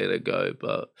usually let it go.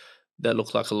 But that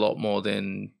looked like a lot more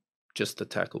than just the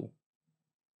tackle.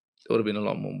 It would have been a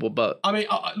lot more. But I mean,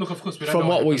 look, of course, we don't from know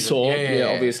what we saw,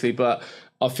 obviously. But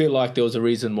I feel like there was a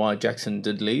reason why Jackson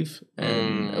did leave,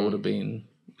 and it would have been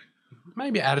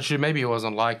maybe attitude, maybe he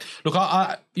wasn't liked. Look,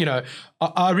 I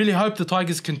really hope the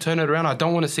Tigers can turn it around. I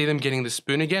don't want to see them getting the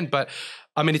spoon again, but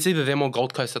I mean, it's either them or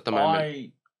Gold Coast at the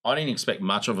moment. I didn't expect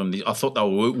much of them. I thought they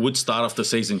would start off the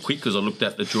season quick because I looked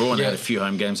at the draw and had a few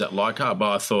home games at Leichhardt, but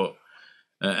I thought,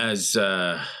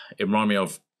 it reminded me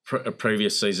of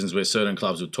previous seasons where certain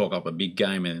clubs would talk up a big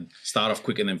game and start off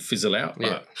quick and then fizzle out.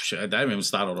 Yeah. They haven't even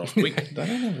started off quick. They don't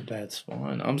have a bad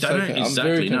spine. I'm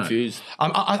very confused.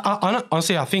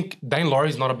 Honestly, I think Dane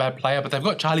Laurie's not a bad player, but they've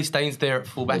got Charlie Staines there at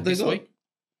fullback this week.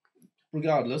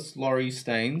 Regardless, Laurie,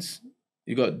 Staines,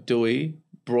 you got Dewey,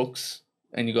 Brooks,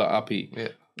 and you got Uppy. Yeah.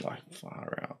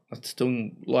 Far out. That's still,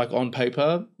 on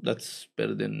paper, that's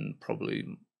better than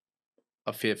probably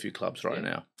a fair few clubs right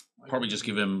now. Probably just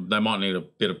give them. They might need a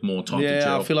bit of more time to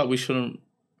gel. Yeah, I feel like we shouldn't.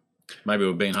 Maybe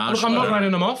we're being harsh. Look, I'm not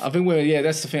writing them off. I think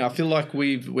that's the thing. I feel like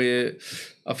we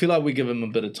give them a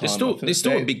bit of time. There's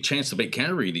still a big chance to beat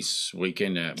Canterbury this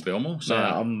weekend at Belmore. So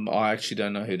I actually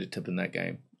don't know who to tip in that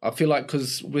game. I feel like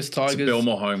because with Tigers, it's a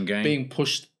Belmore home game being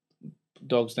pushed,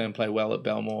 Dogs don't play well at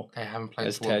Belmore. They haven't played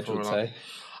as Taj would say.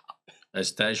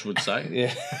 As Taj would say,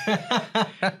 yeah.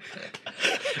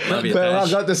 We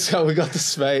got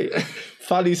this, mate.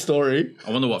 Funny story.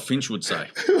 I wonder what Finch would say.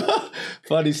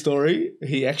 Funny story.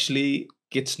 He actually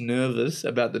gets nervous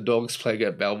about the Dogs playing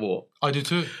at Belmore. I do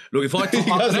too. Look, if I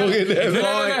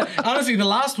honestly, the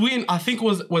last win I think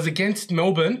was against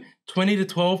Melbourne,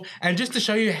 20-12, and just to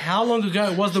show you how long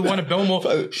ago it was the one at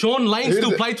Belmore, Sean Lane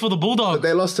still played for the Bulldogs.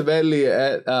 They lost to Manly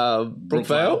at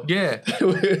Brookvale. Yeah.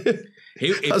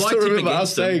 I still remember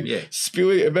us saying,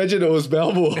 spewing. Imagine it was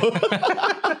Belmore.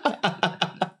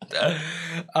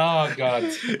 Oh God!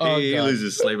 He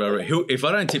loses sleep over it. If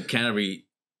I don't tip Canterbury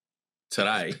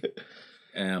today,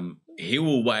 he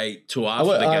will wait till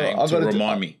after the game to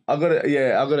remind me. I got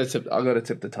to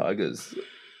tip the Tigers.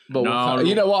 But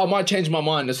you know what? I might change my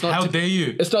mind. It's not. How dare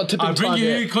you? It's not tipping time. I bring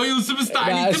you, call you the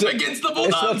superstar. You tip against the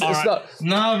Bulldogs. It's not.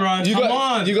 Nah, bro. Come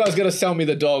on. You guys got to sell me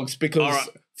the Dogs because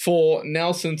for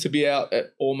Nelson to be out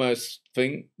at almost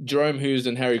Jerome Hughes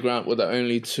and Harry Grant were the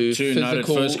only two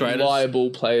physical,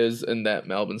 viable players in that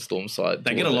Melbourne Storm side.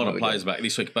 They get a lot of players back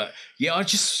this week, but I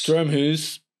just Jerome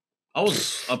Hughes. I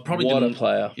probably what a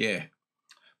player. Yeah.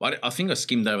 I think I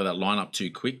skimmed over that lineup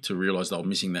too quick to realise they were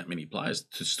missing that many players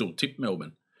to still tip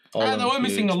Melbourne. They were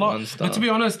missing a lot. But to be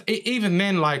honest, even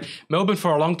then, like Melbourne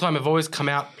for a long time have always come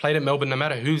out, played at Melbourne, no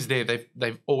matter who's there.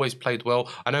 They've always played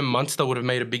well. I know Munster would have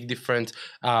made a big difference.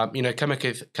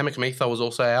 Kamikamitha was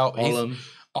also out.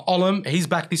 Olam, he's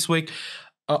back this week.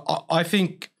 I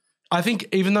think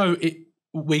even though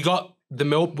we got the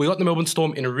Melbourne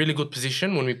Storm in a really good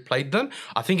position when we played them,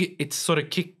 I think it sort of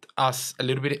kicked us a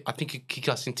little bit. I think it kicked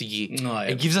us into gear.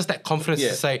 It gives us that confidence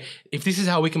to say, if this is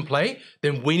how we can play,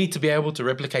 then we need to be able to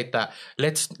replicate that.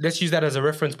 Let's use that as a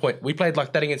reference point. We played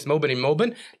like that against Melbourne in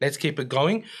Melbourne. Let's keep it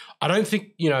going. I don't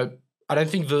think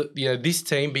this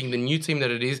team being the new team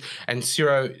that it is, and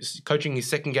Ciro coaching his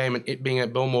second game and it being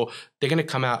at Belmore, they're going to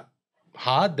come out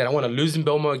hard. They don't want to lose in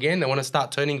Belmore again. They want to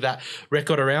start turning that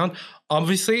record around.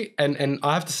 Obviously, and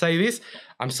I have to say this,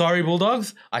 I'm sorry,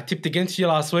 Bulldogs. I tipped against you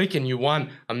last week and you won.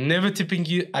 I'm never tipping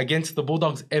you against the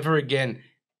Bulldogs ever again.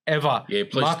 Ever. Yeah,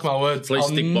 please. Mark my words. I'll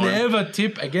never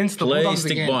tip against the Bulldogs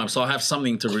again. Please stick by him so I have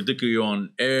something to ridicule you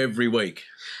on every week.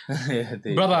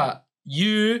 Brother,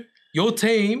 your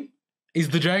team is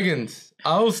the Dragons.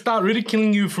 I'll start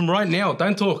ridiculing you from right now.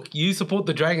 Don't talk. You support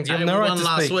the Dragons. You have no right to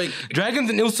speak. Week.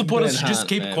 Dragons and Eels supporters should just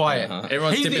keep quiet.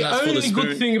 He's the only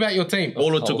good thing about your team.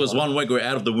 All it took was 1 week. We're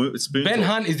out of the spoon. Ben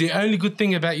Hunt is the only good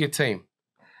thing about your team.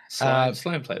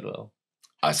 Slime played well.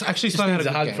 Actually, Slime had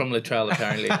a hug from Latrell,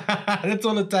 apparently. That's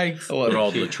all it takes. Old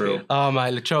Latrell. Oh,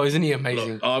 mate, Latrell, isn't he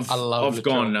amazing? Look, I've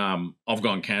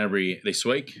gone Canterbury this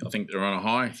week. I think they're on a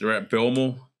high. They're at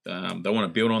Belmore. They want to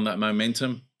build on that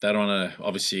momentum. They don't want to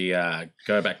obviously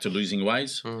go back to losing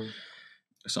ways.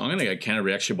 So I'm going to go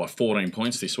Canterbury actually by 14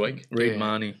 points this week. Read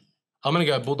Marnie. I'm going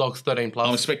to go Bulldogs 13 plus.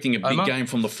 I'm expecting a big game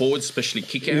from the forwards, especially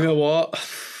kick out. You know what?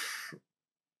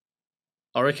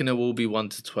 I reckon it will be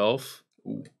 1-12.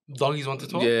 Doggies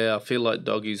 1-12? Yeah, I feel like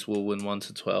Doggies will win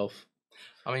 1-12.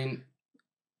 I mean,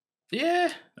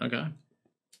 yeah. Okay.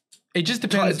 It just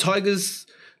depends.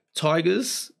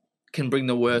 Tigers can bring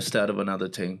the worst out of another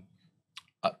team.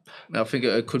 I think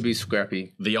it could be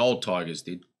scrappy. The old Tigers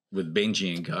did with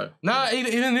Benji and co. No,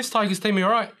 even this Tigers team,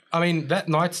 you're right. I mean, that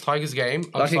night's Tigers game,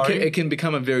 it can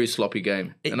become a very sloppy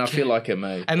game, I feel like it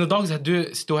may. And the Dogs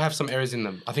do still have some errors in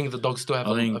them. I think the Dogs still have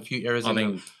a few errors in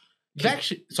them.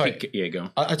 Yeah, go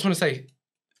on. I just want to say,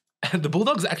 the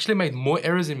Bulldogs actually made more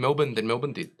errors in Melbourne than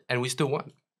Melbourne did, and we still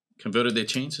won. Converted their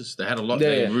chances. They had a lot.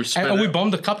 And we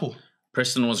bombed a couple.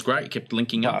 Preston was great. Kept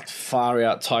linking up. Far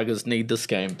out. Tigers need this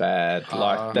game bad.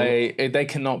 They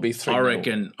cannot be 3-0.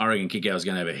 I reckon Kickout is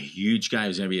going to have a huge game.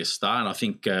 He's going to be a star, and I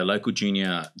think local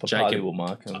junior Jacob will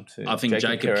mark him too. I think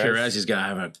Jacob Kiraz is going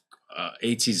to have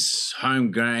it's his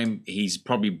home game. He's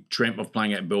probably dreamt of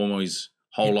playing at Belmore his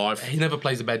whole life. He never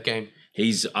plays a bad game. I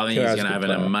think he's going to have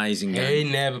an amazing game. He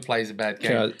never plays a bad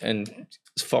game. And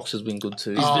Fox has been good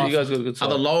too. You guys got a good side. Are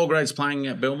the lower grades playing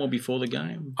at Belmore before the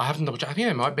game? I haven't double checked. I think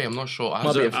they might be. I'm not sure.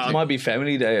 Might be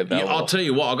family day at Belmore. I'll tell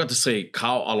you what. I got to see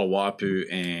Carl Alawaipu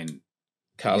and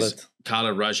Khaled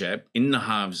Rajab in the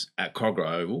halves at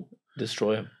Cogra Oval.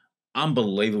 Destroy him.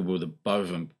 Unbelievable, the both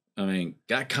of them. I mean,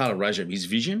 that Khaled Rajab, his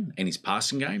vision and his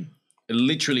passing game,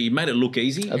 he made it look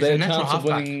easy. Are there a chance of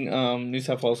winning New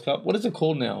South Wales Cup? What is it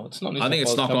called now? It's not New South Wales Cup. I think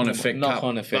it's knock-on effect.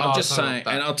 Knock-on effect. I'm just saying,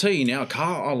 and I'll tell you now,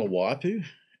 Carl Alawaipu,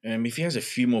 if he has a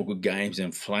few more good games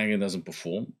and Flanagan doesn't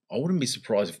perform, I wouldn't be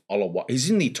surprised if Alawaipu... He's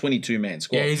in the 22-man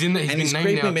squad. Yeah, he's in the... He's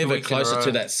creeping him ever closer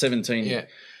to that 17. Yeah.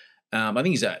 I think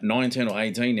he's at 19 or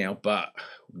 18 now, but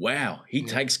wow, he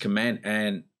takes command.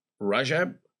 And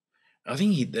Rajab, I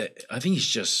think he's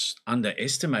just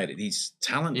underestimated. His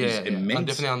talent is immense. I'm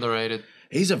definitely underrated.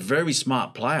 He's a very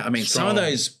smart player. I mean, some of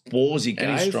those balls he gave.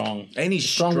 And he's strong. And he's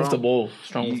strong with the ball.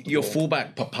 Your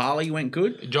fullback, Papali, went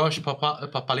good. Josh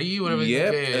Papali, whatever.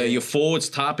 Yeah. Your forwards,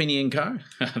 Tarpini and co.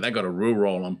 They got a real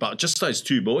roll on. But just those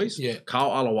two boys, Carl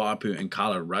Alawaipu and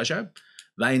Carlo Rajab,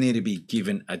 they need to be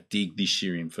given a dig this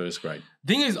year in first grade.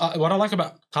 Thing is, what I like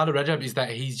about Carlo Rajab is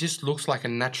that he just looks like a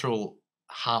natural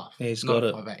half. Yeah, he's got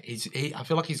it. I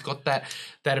feel like he's got that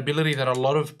ability that a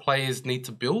lot of players need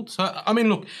to build. So, I mean,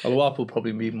 look. Alawaipu will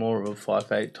probably be more of a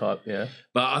 5'8" type, yeah.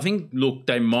 But I think, look,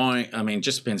 they might, I mean, it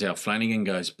just depends how Flanagan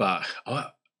goes. But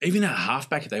even at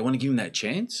halfback, if they want to give him that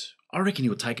chance, I reckon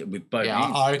he'll take it with both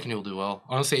hands. I reckon he'll do well.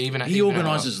 Honestly,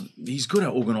 he's good at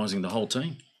organising the whole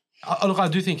team. Look, I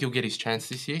do think he'll get his chance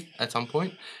this year at some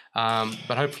point.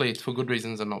 But hopefully it's for good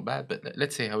reasons and not bad. But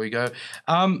let's see how we go.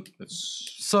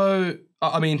 So,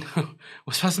 I mean,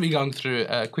 we're supposed to be going through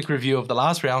a quick review of the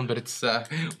last round, but it's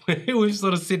we've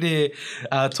sort of sit here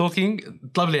talking.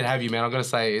 Lovely to have you, man. I've got to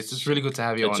say, it's just really good to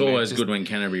have you on. It's always good when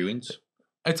Canterbury wins.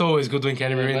 It's always good when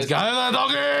Canterbury wins. Go the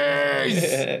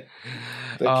Doggies!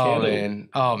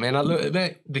 Oh man! Look,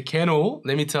 the Kennel.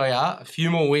 Let me tell you, a few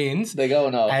more wins. They're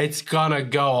going off. It's gonna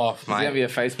go off, It's going to mate. be a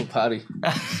Facebook party.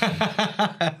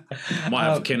 Might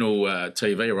have Kennel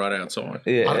TV right outside.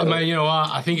 Yeah. I mean, you know what?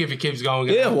 I think if it keeps going,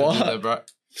 we're Yeah, gonna have to do what? that,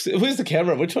 bro. Where's the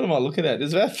camera? Which one am I looking at?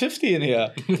 There's about 50 in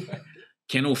here.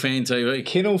 Kennel Fan TV.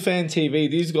 Kennel Fan TV.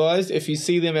 These guys, if you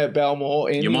see them at Belmore,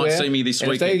 anywhere, You might see me this and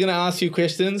if weekend. they're going to ask you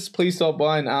questions, please stop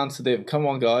by and answer them. Come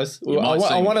on, guys. might see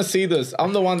I me. want to see this.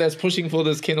 I'm the one that's pushing for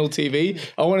this Kennel TV.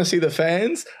 I want to see the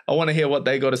fans. I want to hear what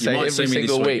they got to say might see every me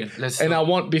this single week. weekend. Let's And do I it.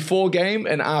 want before game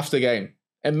and after game.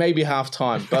 And maybe half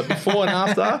time. But before and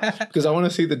after, because I want to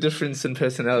see the difference in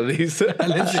personalities.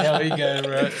 Let's see how we go,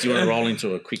 bro. Do you want to roll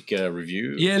into a quick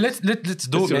review? Yeah, let's do it, Let's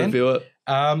man. review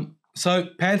it. So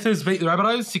Panthers beat the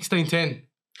Rabbitohs 16-10.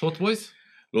 Thoughts, boys?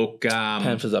 Look,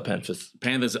 Panthers are Panthers.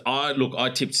 Panthers. I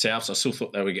tipped Souths. I still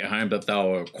thought they would get home, but they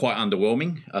were quite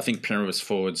underwhelming. I think Penrith's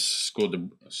forwards scored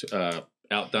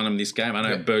outdone them this game. I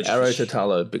know Burgess. Arrow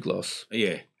Tatalo, big loss.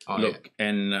 Yeah. Oh, Look,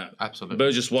 and Absolutely.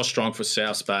 Burgess was strong for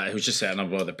Souths, but he was just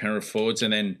outnumbered by the Penrith forwards.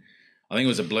 And then I think it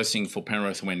was a blessing for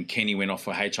Penrith when Kenny went off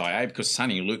for HIA because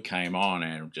Sonny Luke came on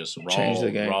and just Changed the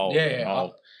rolled, game. rolled, Yeah,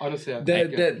 rolled. honestly,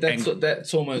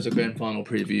 That's almost a grand final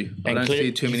preview. I and don't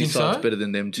see too you many think sides so? better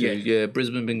than them two. Yeah. Yeah,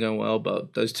 Brisbane been going well,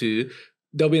 but those two,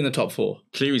 they'll be in the top four.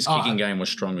 Cleary's kicking game was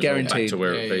strong as well, back Guaranteed. to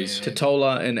where it Yeah, is. yeah,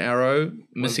 Totola and Arrow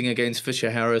missing against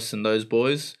Fisher Harris and those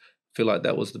boys. Feel like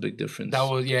that was the big difference. That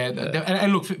was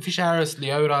and look, Fisher Harris,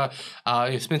 Leota,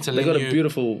 Spencer. They got a Leniu.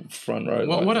 beautiful front row.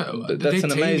 That's that's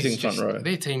an amazing front row.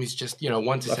 Their team is just 1 to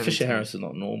Like 17. Fisher Harris is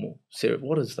not normal. Sarah,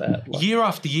 what is that? Like, Year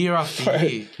after year after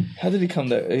Right. year, how did he come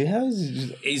there? How is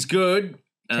he? He's good.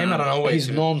 came out of nowhere. He's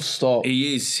too. non-stop.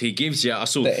 He is. He gives you.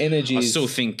 The energy. I is- still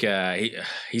think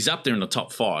he's up there in the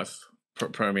top 5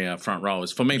 premier front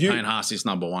rowers. For me, Payne Haas is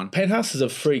number 1. Payne Haas is a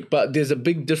freak, but there's a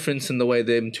big difference in the way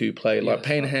them two play. Like that's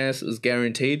Payne right. Haas is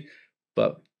guaranteed,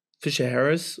 but Fisher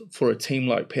Harris for a team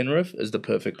like Penrith is the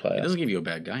perfect He player. doesn't give you a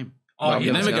bad game. Oh, he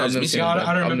yeah, never I've goes never missing. seen I him don't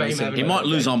bad. remember I've never him seen having He him might bad.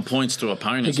 lose on points to He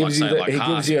opponents, like gives say you, like he Haas,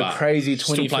 gives you a but crazy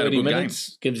still 20, played a 30 good game.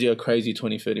 minutes. Gives you a crazy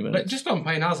 20, 30 But minutes. just on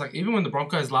Payne Haas, like even when the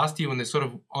Broncos last year, when they're sort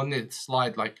of on their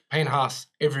slide, like Payne Haas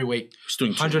every week, He's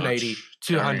doing too 180, much.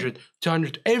 200,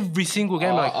 200, every single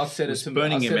game. Like I said it was to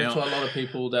burning I said him it out. to a lot of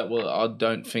people that I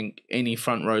don't think any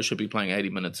front row should be playing 80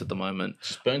 minutes at the moment.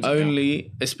 Just burns him out.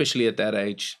 Only, especially at that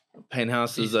age. Payne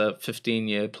Haas is a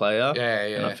 15-year player. yeah,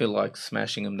 And I yeah. feel like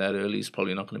smashing him that early is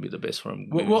probably not going to be the best for him.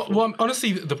 moving Well, forward.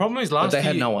 honestly, the problem is last they year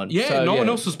had no one. Yeah, So, no one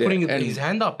yeah, else was yeah. putting And his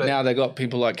hand up. But now they got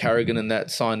people like Carrigan and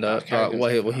that signed up. Carrigan's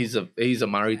Well, he's a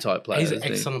Murray type player. he's an isn't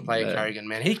he? excellent player, Yeah, Carrigan.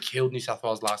 Man, he killed New South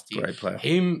Wales last year. Great player.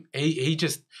 He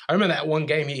just. I remember that one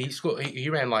game he scored. He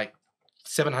ran like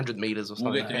 700 meters or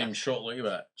We'll something. get to him shortly,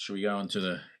 but should we go on to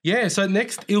the Yeah. So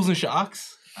next, Eels and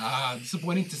Sharks.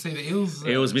 Disappointing to see the Eels.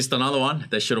 Eels missed another one.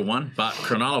 They should have won, but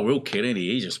Cronulla, Will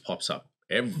Kennedy, he just pops up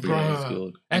every Bro. game. He's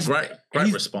good. And great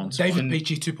he's response. David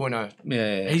Peachy 2.0.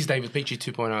 Yeah. He's David Peachy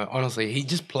 2.0. Honestly, he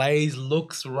just plays,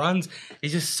 looks, runs.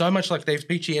 He's just so much like David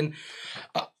Peachy. And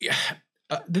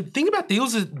the thing about the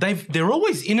Eels is they're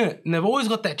always in it, and they've always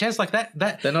got that chance like that.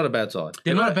 They're not a bad side.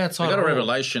 They're not a bad They side. got a at all.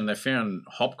 revelation. They found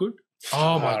Hopgood.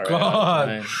 Oh my Far god! out,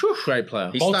 man. Great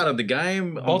player. He Bolter- started the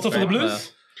game. Bolter for the Great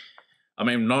Blues. I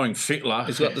mean, knowing Fitler,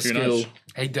 He's got the who skill. knows?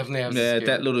 He definitely has. Yeah, the skill.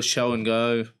 that little show and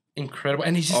go Incredible,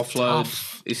 and he's just offload.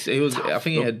 tough. He was. I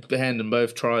think he had a hand in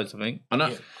both tries. I think.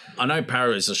 I know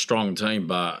Para is a strong team,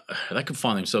 but they could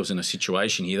find themselves in a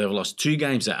situation here. They've lost 2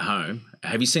 games at home.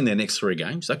 Have you seen their next 3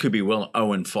 games? They could be well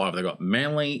 0-5. They've got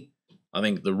Manly, I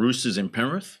think the Roosters in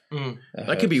Penrith.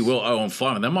 They could be well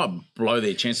 0-5, and they might blow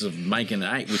their chances of making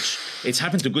the 8, which it's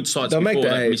happened to good sides They'll make before.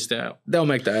 the They've 8. missed out. They'll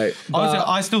make the 8. Honestly,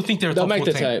 I still think they're a They'll top make 4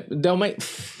 the team. tape. They'll make.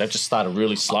 They've just started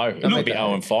really slow. It might be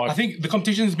 0-5. I think the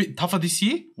competition is a bit tougher this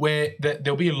year, where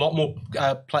there'll be a lot more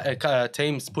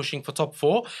teams pushing for top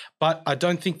 4. But I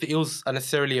don't think the Eels are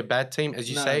necessarily a bad team, as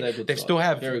you No, say. they're good They side. still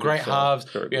have Very good great side. halves.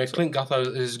 Very good Yeah, side. Clint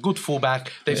Gutho is a good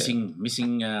fullback. They've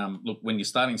Missing. Look, when you're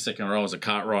starting second row as a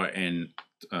Cartwright and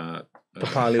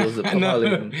Papali was a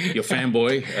Papali. your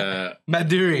fanboy Matt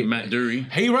Dury. Matt Dury.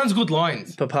 He runs good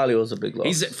lines. Papali was a big loss.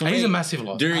 He's a massive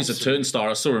loss. Dury's a Absolutely. turnstile.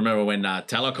 I still remember when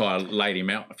Talakai laid him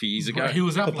out a few years ago. He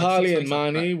was out for like Papali 6 and weeks.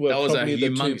 Mani were That was a probably the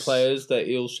 2 humongous- players that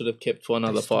Eels should have kept for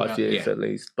another stood 5 out. years Yeah. at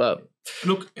least. But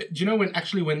Look, do you know when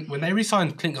they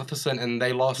re-signed Clint Gutherson and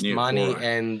they lost New Mani core.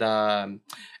 and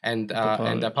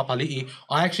Papali'i. Papali'i,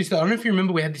 I actually said, I don't know if you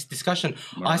remember, we had this discussion.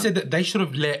 I said that they should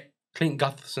have let Clint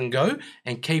Gutherson go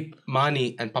and keep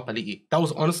Mani and Papali'i. That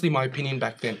was honestly my opinion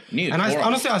back then. And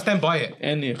honestly, I stand by it.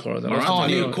 And Niokoro.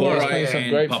 Niokoro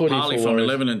and Papali from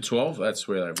 11 and 12, that's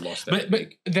where they've lost that.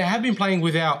 But they have been playing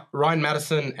without Ryan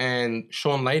Madison and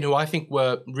Sean Lane, who I think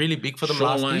were really big for them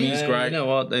last year. Sean Lane is great. You know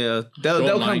what? They'll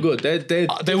come good. They're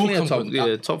they will come top, good.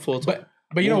 Yeah, top 4.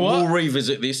 But you know what? We'll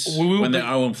revisit this when they're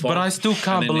 0-5. But I still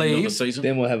can't believe.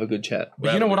 Then we'll have a good chat.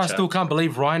 But you know what? I still can't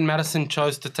believe Ryan Madison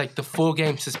chose to take the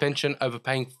 4-game suspension over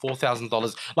paying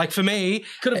 $4,000. Like for me,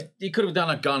 he could have done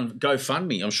a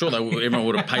GoFundMe. I'm sure everyone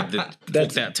would have paid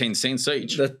forked out 10 cents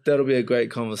each. That'll be a great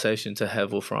conversation to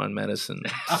have with Ryan Madison,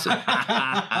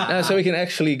 so we can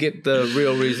actually get the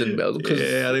real reason.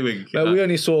 Yeah, I think we can. We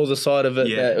only saw the side of it.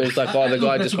 Yeah. That it was like, the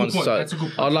guy just wants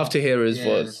to. I'd love to hear his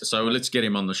voice. So let's get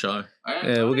him on the show.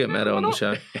 Yeah, we'll get Matto on the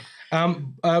show.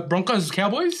 Broncos,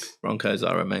 Cowboys? Broncos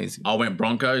are amazing. I went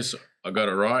Broncos. I got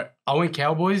it right. I went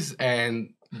Cowboys,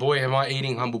 and boy, am I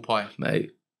eating humble pie.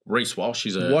 Mate. Reece Walsh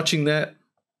is watching that.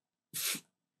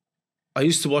 I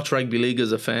used to watch rugby league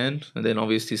as a fan, and then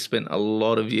obviously spent a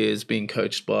lot of years being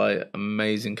coached by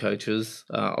amazing coaches.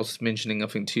 I was mentioning, I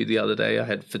think, to you the other day, I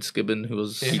had Fitzgibbon, who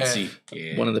was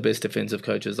one of the best defensive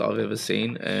coaches I've ever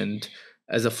seen. And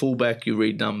as a fullback, you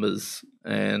read numbers.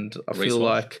 And I feel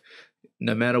like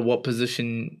no matter what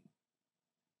position,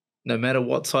 no matter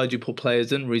what side you put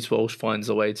players in, Reece Walsh finds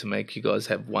a way to make you guys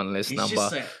have one less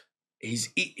number.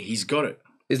 He's got it.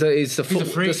 It's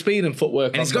the speed and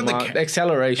footwork, and he's got the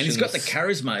acceleration, and he's got the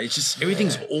charisma. It's just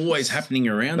everything's always happening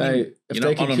around him.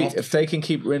 If they can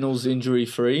keep Reynolds injury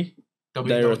free,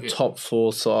 they're a top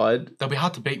 4 side. They'll be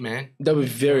hard to beat, man. They'll be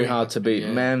very hard to beat.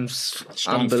 Yeah. Man's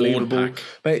unbelievable.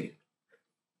 Mate,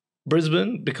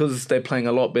 Brisbane, because they're playing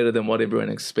a lot better than what everyone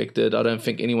expected. I don't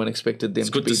think anyone expected them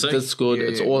to be this good.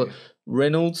 It's all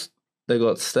Reynolds. They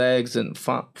got Stags, and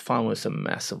Farmer's a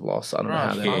massive loss. I don't know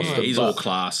how they lost it. He's all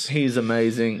class. He's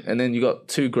amazing. And then you got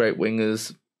 2 great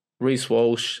wingers, Reece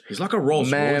Walsh. He's like a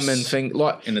Rolls Royce.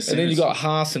 And then you got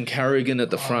Haas and Carrigan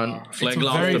at the front. Flegler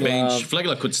off the bench.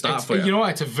 Flegler could start for you. You know what?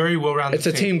 It's a very well-rounded team.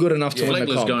 It's a team good enough to win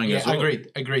the comp. Going as well.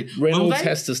 Agreed. Reynolds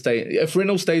has to stay. If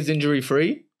Reynolds stays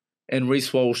injury-free and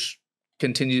Reece Walsh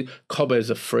continues, Cobbo's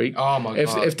a freak. Oh, my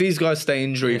God. If these guys stay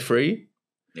injury-free,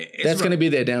 that's going to be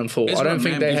their downfall. I don't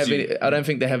think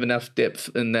they have enough depth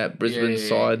in that Brisbane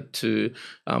side to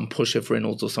push if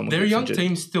Reynolds or someone. They're a young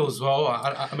team still as well.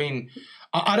 I mean,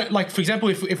 I don't like. For example,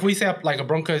 if we say up like a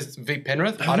Broncos v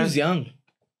Penrith, who's young?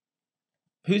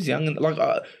 Who's young?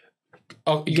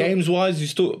 Games wise, you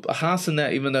still Haas in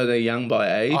that, even though they're young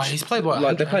by age. He's played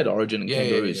they played Origin and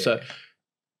Kangaroos, so.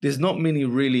 There's not many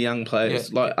really young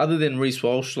players other than Reece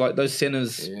Walsh. Like those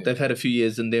centers, they've had a few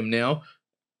years in them now.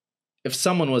 If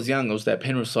someone was young, it was that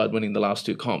Penrith side winning the last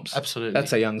 2 comps. Absolutely.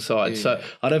 That's a young side. So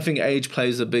I don't think age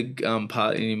plays a big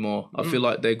part anymore. I feel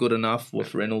like they're good enough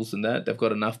with Reynolds and that. They've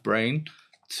got enough brain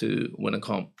to win a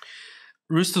comp.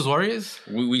 Roosters, Warriors?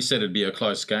 We said it'd be a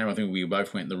close game. I think we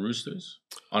both went the Roosters.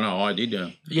 I know, I did,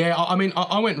 yeah. Yeah, I mean,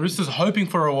 I went Roosters hoping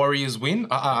for a Warriors win.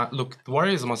 Look, the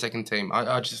Warriors are my second team.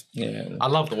 I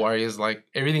love the Warriors. Like,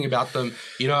 everything about them.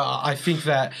 You know, I think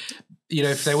that... You know,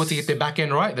 if they were to get their back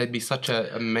end right, they'd be such an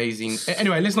amazing...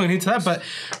 Anyway, let's not get into that, but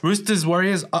Roosters,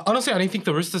 Warriors... Honestly, I don't think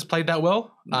the Roosters played that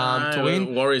well to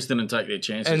win. Warriors didn't take their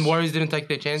chances. And Warriors didn't take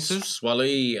their chances.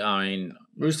 Swally, I mean...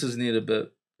 Roosters need a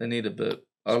bit. They need a bit.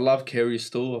 I love Kerry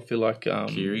still. I feel like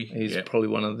he's probably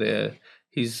one of their...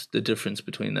 He's the difference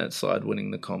between that side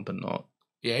winning the comp and not.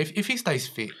 Yeah, if he stays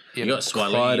fit. You got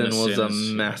Swally. Crichton was a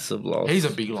massive loss. He's a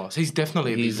big loss. He's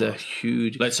definitely a big loss. He's a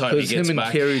huge... Let's hope he gets back. Because him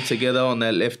and Kerry together on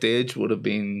that left edge would have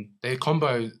been... Their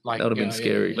combo, like... That would have been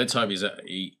scary. Let's hope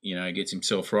he gets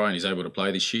himself right and he's able to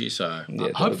play this year. So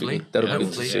hopefully. That'll be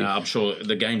good to see. I'm sure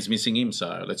the game's missing him,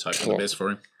 so let's hope for the best for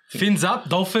him. Fins up,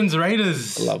 Dolphins,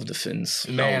 Raiders. I love the Fins.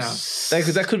 Man,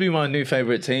 that could be my new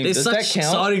favourite team. Does that count?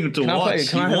 Exciting to watch.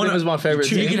 Can I have them as my favourite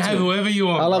team? You can have whoever you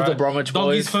want. I love the Bromwich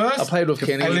boys. Doggies first. I played with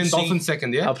Kenny. And then Dolphins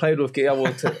second, yeah? I played with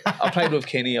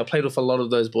Kenny. I played with a lot of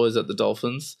those boys at the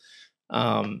Dolphins.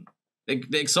 They're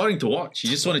exciting to watch. You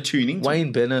just want to tune in.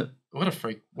 Wayne Bennett. What a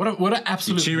freak. What an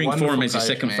absolute You're cheering for him as your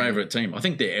second favourite team. I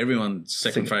think they're everyone's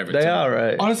second favourite team. They are,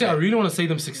 right? Honestly, I really want to see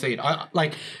them succeed.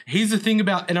 Here's the thing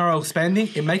about NRL expanding.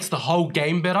 It makes the whole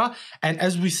game better. And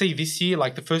as we see this year,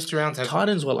 like the first 2 rounds...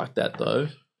 Titans were like that, though.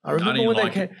 I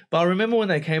remember when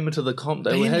they came into the comp,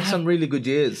 they had some really good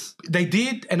years. They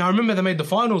did, and I remember they made the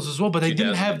finals as well, but they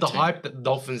didn't have the hype that the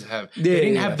Dolphins have. They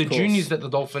didn't have the juniors that the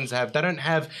Dolphins have. They don't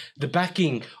have the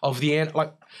backing of the end.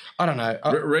 Like, I don't know.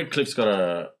 Redcliffe's got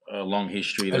a long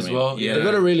history as well. Yeah, they've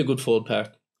got a really good forward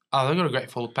pack. Oh, they've got a great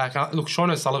forward pack. Look,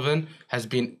 Sean O'Sullivan has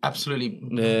been absolutely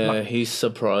he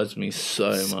surprised me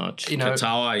so much. You know,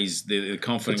 Katoa is the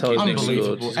confident Katoa's kid next been year.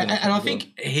 good. unbelievable. He's And gonna I play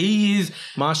think he is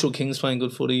Marshall King's playing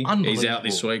good footy. unbelievable. He's out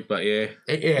this week, but yeah.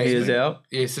 Yeah, He is out.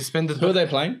 Yeah, suspended. Who are they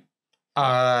playing?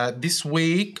 This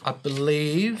week, I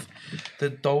believe, the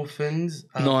Dolphins.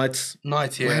 Knights.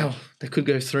 Knights, yeah. Wow, they could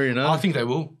go 3-0. I think they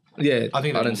will. Yeah, I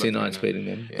think they I will don't see go Knights 3-0. beating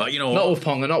them. Yeah. But you know Not what? with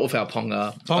Ponga, not without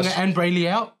Ponga. Ponga and Brayley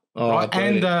out. Oh, right?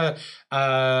 Brayley. And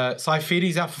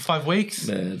Saifiti's out for 5 weeks.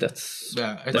 Man, that's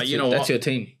But you know that's what? your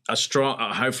team. A strong,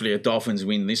 hopefully a Dolphins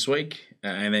win this week.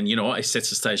 And then, you know what? It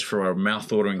sets the stage for a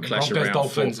mouth-watering clash Broncos, around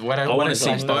Dolphins. four. I want to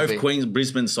see both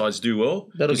Brisbane sides do well.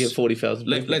 That'll get 40,000.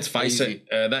 Let's face Easy.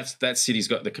 it, that city's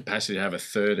got the capacity to have a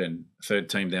third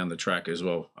team down the track as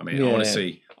well. I mean, Yeah. I want to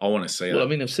see Well, that. I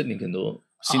mean, if Sydney can do it.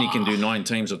 Sydney can do 9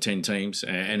 teams or 10 teams,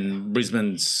 and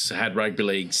Brisbane's had rugby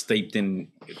league steeped in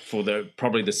for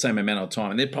probably the same amount of time,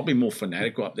 and they're probably more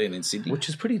fanatical up there than Sydney. Which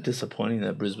is pretty disappointing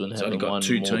that Brisbane only haven't got won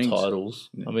 2 more teams. titles.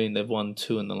 I mean, they've won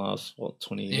 2 in the last,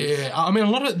 20 years? Yeah, I mean, a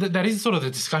lot of that is sort of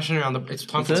the discussion around it's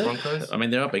time for Is the it? Broncos. I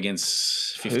mean, they're up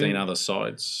against 15 Who? other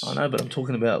sides. I know, but I'm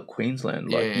talking about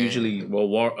Queensland. Like, Yeah. usually...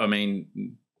 Well, I mean,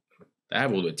 they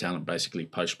have all the talent basically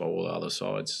poached by all the other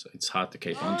sides. It's hard to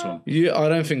keep on to them. Yeah, I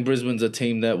don't think Brisbane's a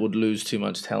team that would lose too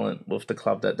much talent with the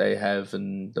club that they have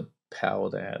and the power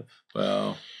they have.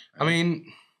 Well, I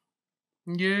mean,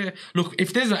 yeah. Look,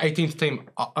 if there's an 18th team,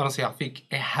 honestly, I think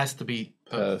it has to be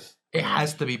Perth. Perth. It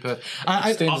has to be Perth.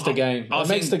 Extends the game. I It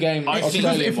makes think- the game I think- Because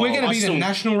Australian if we're going to wide. be the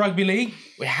National Rugby League,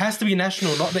 it has to be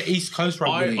national, not the East Coast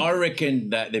Rugby League. I reckon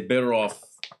that they're better off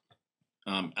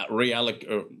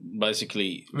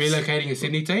basically Relocating a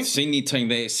Sydney team? Sydney team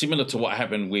there, similar to what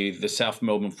happened with the South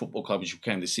Melbourne Football Club, which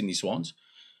became the Sydney Swans.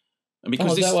 And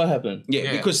because Oh, is that what happened?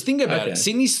 yeah, because think about Okay. it,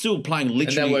 Sydney's still playing And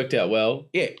literally. that worked out well.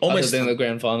 Yeah, Almost almost. in the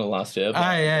grand final last year.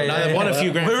 Ah, yeah, No, yeah, they've won a yeah.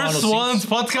 few grand We're finals a Swans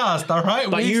podcast, all right?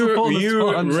 But We you support the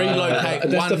Swans. relocate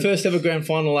That's the one. first ever grand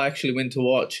final I actually went to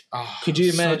watch. Oh, Could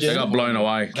you so imagine? They got blown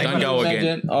away. They Don't got go blown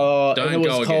again. Oh, Don't and it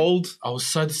go was again. cold. I was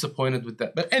so disappointed with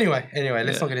that. But anyway,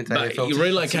 let's not get into But AFL. you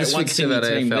relocate Let's one fix Sydney that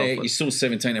team AFL there, for- you're still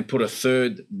 17, and put a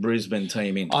third Brisbane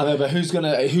team in. I know, but who's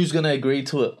gonna agree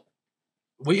to it?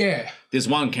 Yeah. There's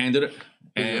one candidate,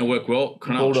 and it worked well.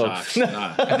 Cronulla Bulldogs. Sharks. No,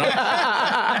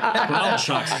 Cronulla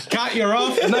Sharks. Cut, you're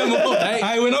off. No more.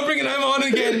 Hey, we're not bringing him on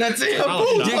again. That's it.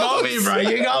 Bulldogs. You got me, bro.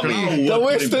 You got me. Cronulla The will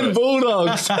work good in Western Perth.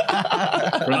 Bulldogs.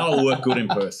 Cronulla will work good in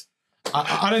Perth.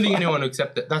 I don't think anyone will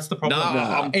accept it. That's the problem.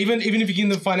 No. Even if you give them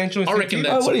the financial I reckon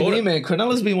incentive. Oh, what do you Support mean, man?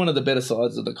 Cronulla's been one of the better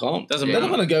sides of the comp. Doesn't They're matter.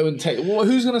 not going to go and take. Well,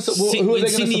 who's going to? Who are they going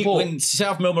to support? When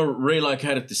South Melbourne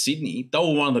relocated to Sydney, they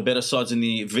were one of the better sides in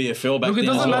the VFL back Look, it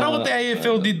then. doesn't as well. matter what the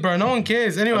AFL did, bro. No one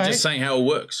cares. I'm Anyway, just saying how it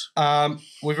works.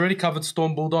 we've already covered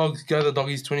Storm Bulldogs, go the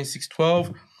Doggies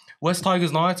 26-12. West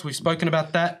Tigers Knights, we've spoken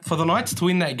about that. For the Knights to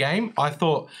win that game, I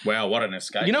thought, Wow, what an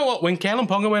escape. you know what? When Kalen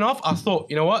Ponga went off, I thought,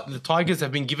 you know what? The Tigers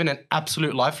have been given an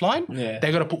absolute lifeline. Yeah.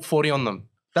 They got to put 40 on them.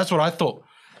 That's what I thought.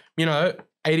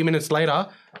 80 minutes later,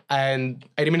 and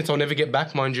 80 minutes I'll never get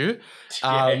back, mind you.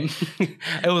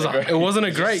 It wasn't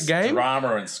a great game,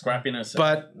 Drama and scrappiness.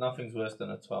 but Nothing's worse than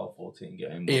a 12-14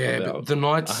 game. yeah, but the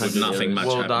Knights, With nothing much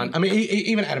well happening. done. I mean,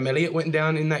 even Adam Elliott went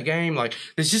down in that game. Like,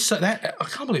 there's just that. I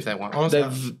can't believe they won. Honestly,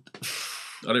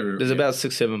 There's about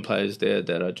 6-7 players there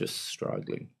that are just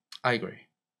struggling. I agree.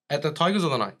 At the Tigers or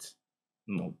the Knights?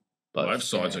 No, both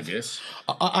sides, I guess.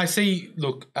 I see.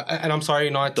 Look, and I'm sorry,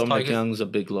 Knights. Dominic Tigers. Young's a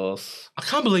big loss. I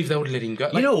can't believe they would let him go.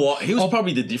 You know what? He was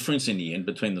probably the difference in the end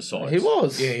between the sides. He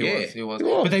was. Yeah, he Yeah, was. He was. he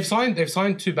was. But they've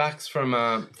signed 2 backs from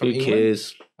Who England.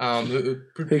 cares? Who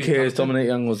Who cares? Dominic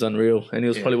Young was unreal, and he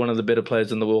was probably one of the better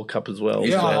players in the World Cup as well.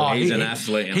 He's, Yeah, he's an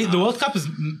athlete. and The World Cup has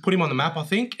put him on the map, I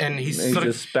think, and he's He sort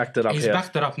of just backed it up he's here.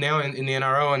 backed it up now in the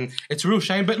NRL, and it's a real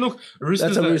shame. But look,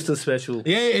 Roosters. That's a Rooster special.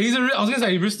 Yeah, he's I was gonna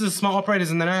say Roosters are smart operators,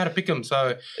 and they know how to pick them.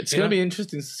 So It's going to be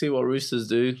interesting to see what Roosters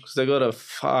do because they got a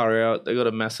far out. They got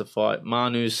a massive fight.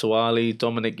 Manu, Sawali,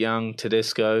 Dominic Young,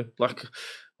 Tedesco. Like,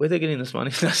 where are they getting this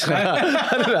money?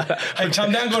 I don't know. Hey,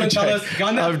 come down, go and tell us.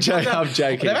 I'm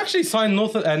joking. They've actually signed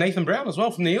Nathan Brown as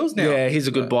well from the Eels now. Yeah, he's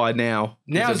a good buy now.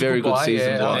 Now He's a very good buy,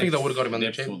 season yeah. I buy. think they would have got him on the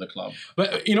depth cheap. for the club.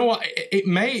 But you know what? It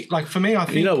may, like, for me, I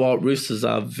think. You know what? Roosters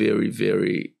are very,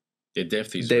 very. Their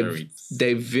depth is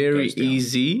They're very goes down.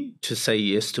 easy to say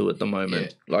yes to at the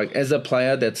moment. Like, as a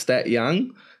player that's that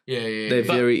young, they're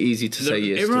very easy to say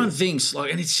yes Everyone to. thinks,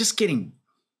 like, and it's just getting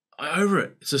over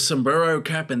it. It's a sombrero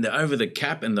cap and the over the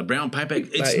cap and the brown paper.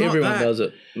 It's Like, not everyone that. does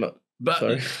it. But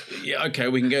Sorry. yeah, okay,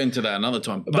 we can go into that another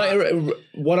time. But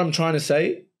what I'm trying to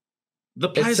say, The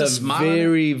players It's are a smart.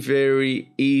 very,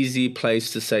 very easy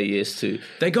place to say yes to.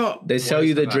 They sell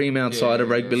you the dream outside of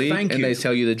rugby league, Thank and you. they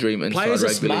sell you the dream inside Players are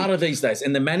rugby smarter league. these days,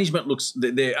 and the management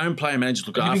their own player managers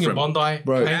look Living after in them. Bondi,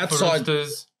 Bro, playing for outside-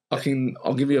 Roosters.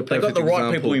 I'll give you a They perfect got the right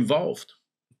example. people involved.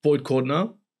 Boyd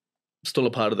Cordner, still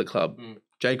a part of the club. Mm.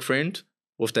 Jake Friend,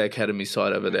 with the academy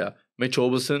side over there. Mitch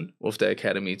Orbison, with the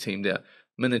academy team there.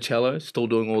 Minicello, still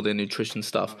doing all their nutrition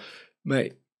stuff.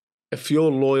 Mate, if you're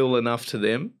loyal enough to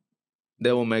them,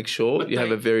 they will make sure But you have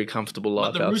they- a very comfortable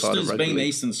life But the outside of Roosters rugby being the league.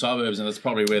 eastern suburbs, and that's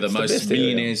probably where the It's the most best area.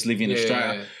 millionaires live in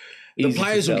Australia. The Easy to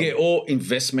players will sell. get all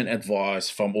investment advice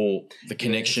from all the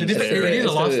connections. It's a different- there. it is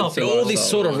a lifestyle thing. all this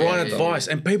sort of Yeah, right yeah, advice,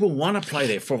 and people want to play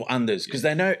there for unders because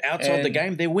they know outside the And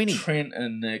game they're winning. Trent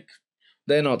and Nick,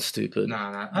 they're not stupid.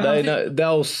 Nah. They know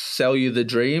they'll sell you the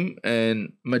dream,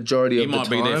 and majority You of might the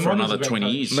be there time, for Ronald's another a great 20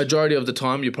 coach. years. majority of the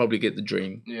time, you probably get the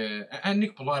dream. Yeah, and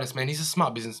Nick Politis, man, he's a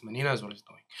smart businessman. He knows what he's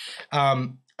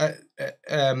doing.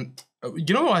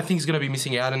 You know what I think is going to be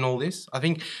missing out in all this? I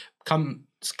think come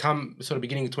sort of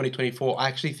beginning of 2024, I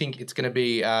actually think it's going to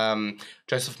be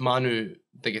Joseph Manu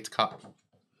that gets cut.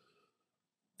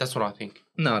 That's what I think.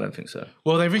 No, I don't think so.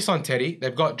 Well, they've re-signed Teddy.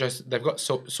 They've got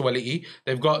Suali'i.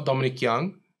 They've got Dominic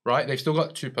Young. Right? They've still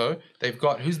got Tupou. They've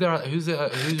got who's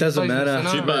Doesn't matter.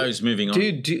 Tubbo's moving on.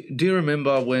 Do you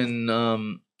remember when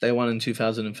they won in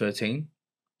 2013?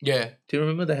 Yeah. Do you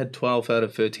remember they had 12 out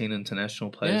of 13 international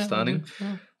players Yeah, starting?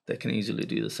 yeah. They can easily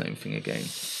do the same thing again.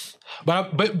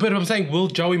 But I'm saying, will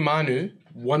Joey Manu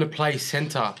want to play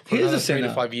centre for Here's another a 3 to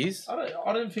centre. 5 years?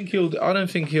 I don't think he'll. I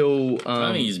think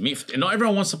he's miffed. Not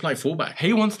everyone wants to play fullback.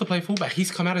 He wants to play fullback. He's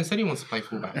come out and said he wants to play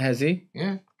fullback. has he?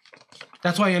 Yeah.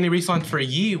 That's why he only re-signed for a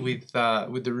year with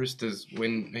the Roosters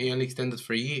when he only extended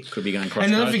for a year. Could be going cross.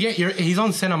 And don't forget, he's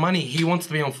on centre money. He wants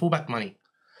to be on fullback money.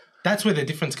 That's where the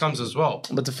difference comes as well.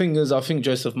 But the thing is, I think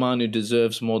Joseph Manu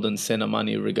deserves more than centre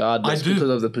money regardless I do. because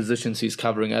of the positions he's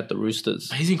covering at the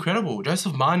Roosters. He's incredible.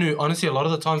 Joseph Manu, honestly, a lot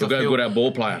of the times He'll I go feel good out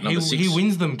ball player, number 6. he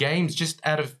wins them games just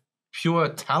out of pure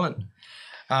talent.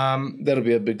 That'll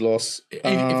be a big loss. If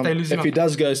they lose him if he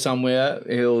does go somewhere,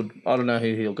 I don't know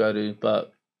who he'll go to,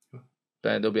 but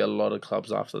there'll be a lot of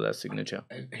clubs after that signature.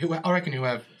 I reckon he'll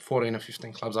have 14 or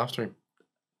 15 clubs after him.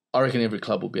 I reckon every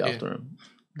club will be after him.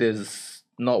 There's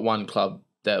not one club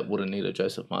that wouldn't need a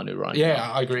Joseph Manu right now.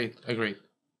 Yeah, I agree.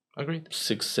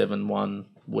 6-7-1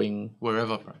 wing.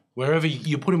 Wherever, bro. Wherever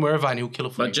you put him wherever and he'll kill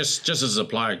it for you. But just as a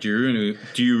player, do you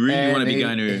really want to be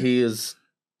going to? He is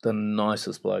the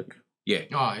nicest bloke. Yeah.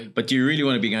 Oh, But do you really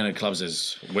want to be going to clubs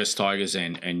as West Tigers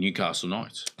and Newcastle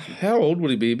Knights? How old would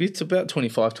he be? It's about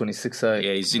 25, 26, eh?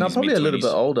 Yeah, he's in no, his probably a little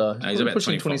mid-20s. bit older. No, he's about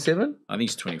pushing 25. 27? I think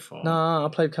he's 25. Nah, I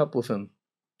played a couple with him.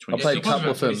 I 26. played a couple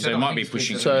with him. So it might be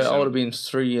pushing So I 27. would have been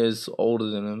 3 years older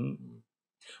than him.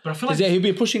 but I feel like Yeah, he'll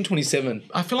be pushing 27.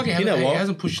 I feel like he You know hasn't, what? he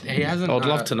hasn't pushed. He hasn't. I'd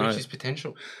love to know. reached his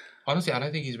potential. Honestly, I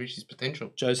don't think he's reached his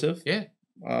potential. Joseph? Yeah.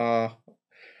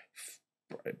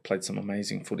 Played some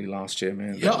amazing footy last year,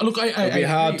 man. Yeah. Look, It'd be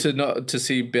hard to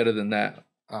see better than that.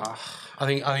 I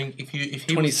think if he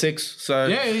 26. So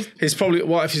Yeah, he's probably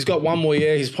if he's got one more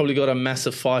year, he's probably got a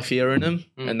massive 5 year in him,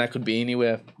 and that could be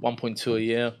anywhere 1.2 a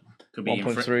year. Could be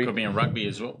 1.3. Could be in rugby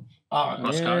as well. Yeah.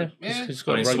 He's I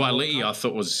got mean, rugby. Swaliti, I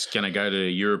thought was going to go to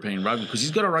European rugby because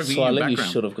he's got a rugby union Slightly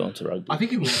background. should have gone to rugby. I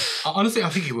think he will. Honestly, I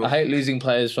think he will. I hate losing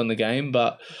players from the game,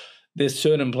 but there's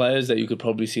certain players that you could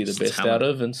probably see the best talent. out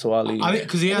of, and Swali. I think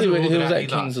because he hasn't ruled he it was out at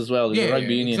either. Kings as well. He's a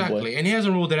rugby union exactly. boy. And he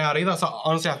hasn't ruled it out either. So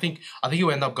honestly, I think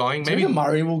he'll end up going. Do you Maybe think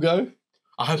Murray will go?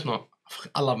 I hope not.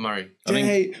 I love Murray. I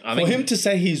think- For him to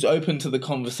say he's open to the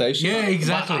conversation. Yeah,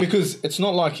 exactly. Because it's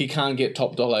not like he can't get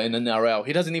top dollar in an NRL.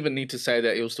 He doesn't even need to say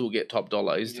that he'll still get top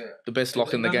dollar. He's the best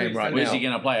lock in the game right Where's now. he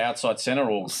going to play? Outside centre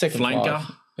or Second flanker?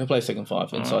 five. He'll play second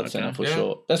five inside okay. centre for Yeah.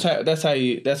 sure.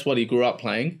 That's what he grew up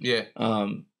playing. Yeah.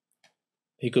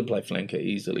 He could play flanker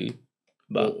easily.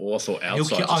 But Or I thought He'll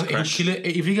outside kill, just he'll crash. kill it.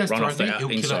 If he goes to Run off rugby, the he'll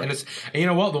kill inside. it. And you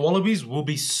know what? The Wallabies will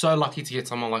be so lucky to get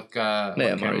someone like yeah,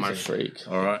 Cam Murray's Murray. a freak.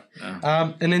 All right.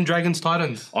 And then Dragons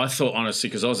Titans. I thought, honestly,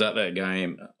 because I was at that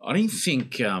game, I didn't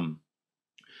think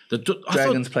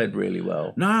Dragons played really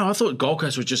well. I thought Gold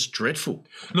Coast were just dreadful.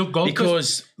 Look, Gold Coast.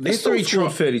 Because They their still three scored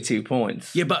tries. 32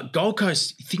 points. Yeah, but Gold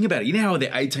Coast, think about it. You know how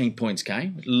their 18 points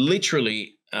came?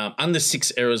 Literally under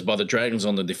 6 errors by the Dragons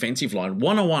on the defensive line.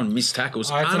 1-on-1 missed tackles.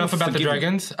 All right, it's enough about the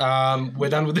Unforgivable. Dragons. We're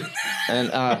done with it. And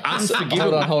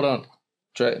hold on.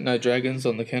 No Dragons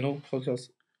on the Kennel podcast.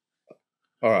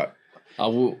 All right. I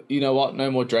will. You know what? No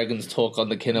more Dragons talk on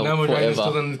the Kennel. No more forever. Dragons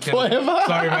talk on the Kennel. Forever.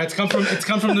 Sorry, mate. It's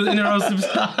come from the NRL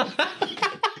superstar.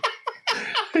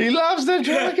 He loves the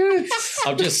Dragons.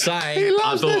 I'm just saying. He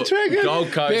loves I the thought Dragons.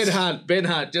 Gold Coast. Ben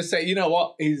Hunt. Just say. You know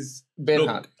what? Ben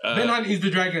Hunt. Ben Hunt is the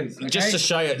Dragons. Okay? Just to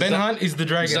show you, Ben Hunt is the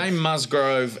Dragons. Zane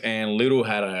Musgrove and Little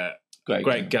had a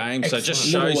great game. So it just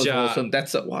Excellent. shows you Awesome.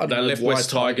 That's it. they left West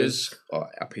Tigers. Oh,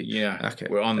 up here. Yeah, Okay.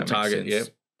 we're on That makes target. sense.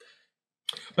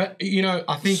 Yeah, But, you know,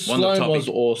 I think One of the Sloan was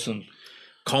topic. awesome.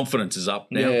 Confidence is up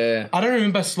now. Yeah. I don't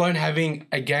remember Sloan having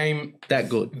a game That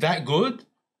good. that good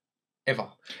ever.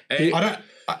 He- I don't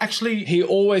actually. He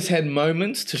always had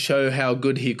moments to show how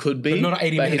good he could be. But not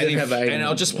 80 but he minutes. didn't have 80 And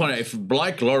I'll just point out, if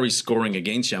Blake Laurie's scoring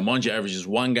against you, mind you, averages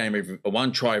one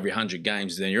try every 100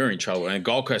 games, then you're in trouble. And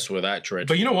Gold Coast were that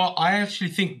dreadful. But you know what? I actually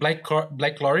think Blake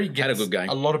Laurie gets Had a good game.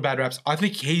 a lot of bad raps. I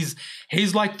think he's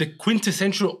like the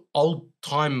quintessential old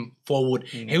time forward.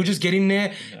 He'll just get in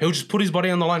there. He'll just put his body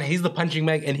on the line. He's the punching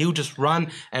bag, and he'll just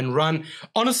run and run.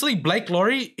 Honestly, Blake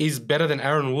Laurie is better than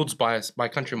Aaron Woods by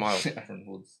country miles. Aaron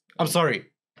Woods. I'm sorry.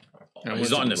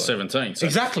 He's not in the 17. So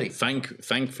Exactly.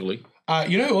 Thankfully.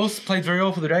 You know who else played very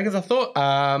well for the Dragons? I thought.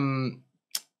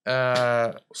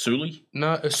 Sully,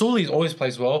 No, Sully always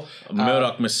plays well.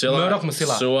 Murdoch Masilla. Murdoch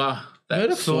Masilla. Sua.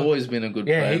 Murdoch's always been a good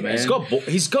player, man.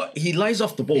 He lays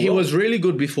off the ball. He well. was really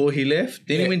good before he left.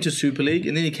 Then Yeah. he went to Super League,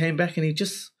 and then he came back, and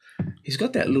he's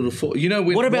got that little foot. You know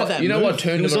What about that? You know move? what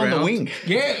turned He was him on around? the wing.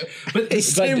 Yeah, but He But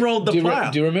steamrolled the player.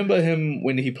 Do you remember him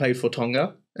when he played for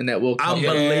Tonga in that World Cup?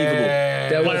 Unbelievable. Yeah.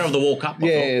 That Player was- of the World Cup. I thought.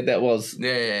 Yeah, that was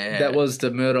yeah. that was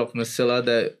the Murdoch Masilla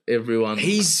that everyone.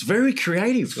 He's very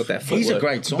creative. got that He's a footwork.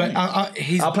 great sign. But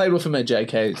I played with him at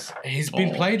JK's. he's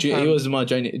been played. He was in my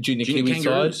junior Kiwi side.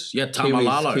 Kangaroos. Yeah,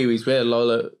 Tamalalo. Kiwis, where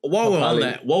Lola. While we're on Papali.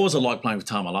 that, what was it like playing with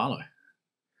Tamalalo?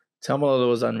 Tamalolo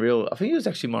was unreal. I think he was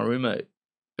actually my roommate.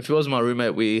 If he was my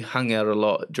roommate, we hung out a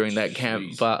lot during that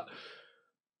camp. Jeez. But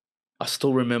I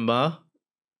still remember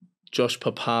Josh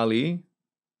Papali.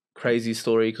 Crazy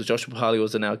story, because Josh Papali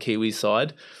was in our Kiwi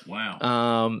side.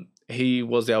 Wow. He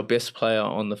was our best player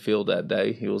on the field that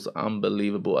day. He was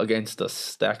unbelievable against a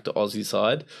stacked Aussie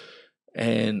side.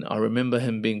 And I remember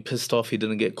him being pissed off he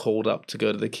didn't get called up to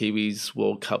go to the Kiwis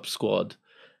World Cup squad.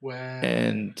 Wow.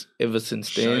 And ever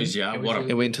since then, Shows you what a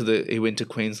he went to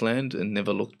Queensland and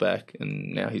never looked back.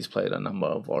 And now he's played a number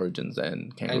of Origins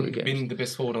and Kangaroo and games, been the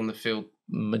best forward on the field,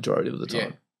 majority of the time.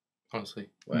 Yeah. honestly.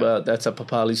 Wow. But that's a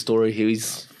Papali story. He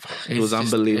was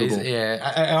unbelievable. And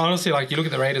honestly, like you look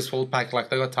at the Raiders forward pack, like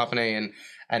they got Tapane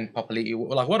and Papali.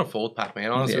 Like what a forward pack,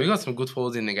 man. Honestly, we got some good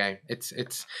forwards in the game.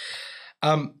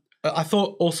 I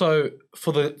thought also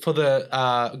for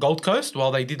the Gold Coast,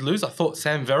 while they did lose, I thought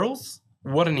Sam Verrills,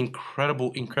 what an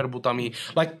incredible dummy.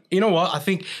 Like, you know what? I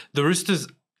think the Roosters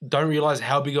don't realise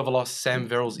how big of a loss Sam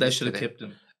Verrills is. They should have kept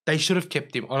him. They should have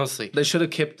kept him, honestly. They should have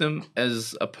kept him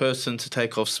as a person to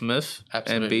take off Smith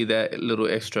and be that little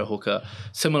extra hooker,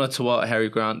 similar to what Harry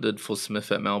Grant did for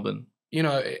Smith at Melbourne. You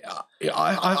know,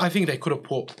 I think they could have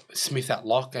put Smith at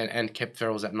lock and kept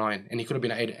Verrills at 9, and he could have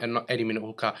been an 80-minute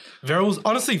hooker.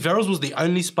 Verrills was the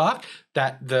only spark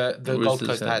that the Gold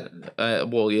Coast had.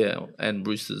 And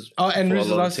Roosters. Oh, and for a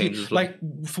Roosters lot of last year. teams as well. Like,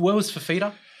 where was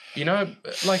Fafita? You know,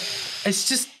 like, it's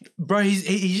just, bro,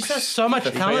 he just has so much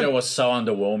Fafita talent. was so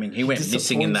underwhelming. He went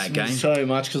missing in that game. So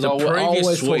much, because I previous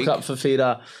always week- talk up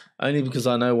Fafita only because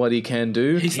I know what he can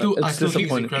do. I still think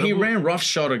he's incredible. He ran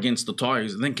roughshod against the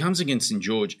Tigers and then comes against St.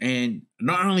 George, and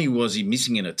not only was he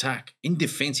missing in attack, in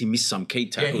defence he missed some key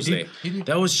tackles he did.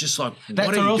 That was just like, That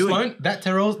what are you doing?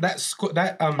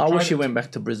 I wish he went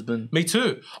back to Brisbane. Me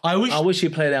too. I wish he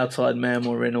played outside Mam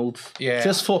or Reynolds. Yeah.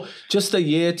 Just a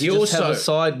year to have a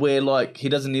side where like he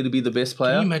doesn't need to be the best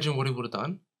player. Can you imagine what he would have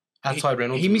done? Outside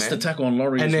Reynolds. He missed man. the tackle on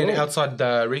Laurie And as then well. outside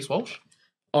Reece Walsh.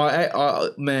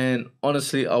 Man,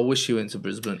 honestly, I wish he went to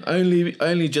Brisbane.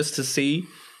 Only just to see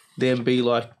them be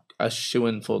like a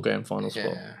shoo-in for grand final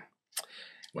spot. Yeah.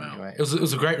 Wow. Anyway, it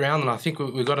was a great round, and I think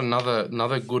we got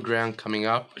another good round coming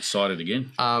up. Excited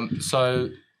again. So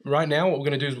right now, what we're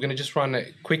going to do is we're going to just run a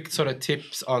quick sort of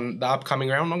tips on the upcoming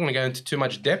round. I'm not going to go into too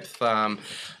much depth.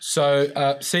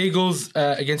 Seagulls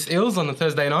against Eels on the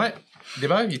Thursday night.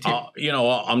 Dibbo, you tip? You know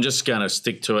what? I'm just going to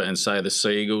stick to it and say the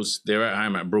Seagulls, they're at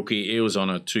home at Brookie. Eels on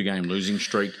a 2-game losing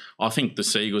streak. I think the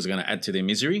Seagulls are going to add to their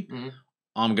misery. Mm-hmm.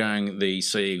 I'm going the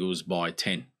Seagulls by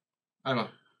 10. Omar.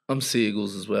 I'm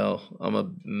Seagulls as well. I'm a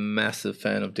massive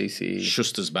fan of DCE.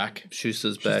 Schuster's back.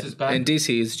 Schuster's back. back. And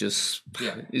DC is just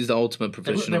is the ultimate They've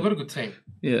professional. got a good team.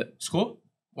 Yeah. Score?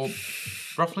 Or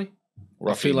roughly?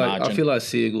 I feel like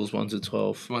Seagulls 1 to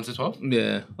 12. 1 to 12?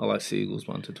 Yeah, I like Seagulls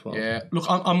 1 to 12. Yeah. Look,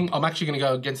 I'm actually going to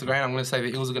go against the grain. I'm going to say the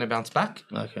Eels are going to bounce back.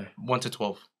 Okay. 1 to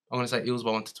 12. I'm going to say Eels by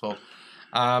 1 to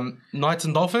 12. Knights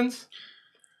and Dolphins?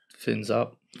 Fins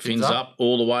up. Fins up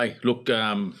all the way. Look,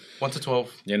 1 to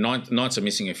 12. yeah, Knights are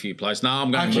missing a few players. No,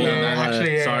 I'm going Actually, more than that.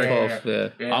 yeah, Sorry. 12,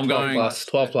 yeah. I'm 12 going plus.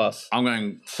 12 plus. I'm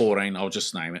going 14. I'll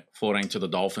just name it. 14 to the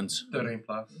Dolphins. 13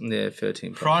 plus. Yeah,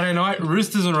 13 plus. Friday night,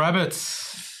 Roosters and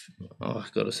Rabbits. Oh,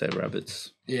 I've got to say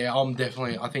Rabbits. Yeah,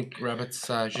 I think Rabbits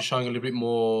just showing a little bit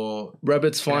more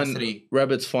Rabbits tenacity.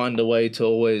 find a way to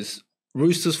always...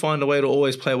 Roosters find a way to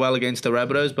always play well against the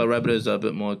Rabbitohs, but Rabbitohs are a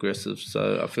bit more aggressive.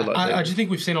 So I feel like I just think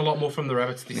we've seen a lot more from the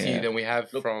Rabbits this year than we have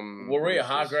from... Warrior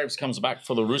Hargraves comes back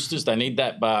for the Roosters. They need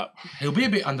that, but... He'll be a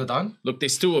bit underdone. Look, they're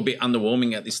still a bit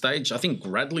underwhelming at this stage. I think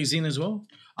Radley's in as well.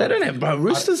 they don't have... Bro,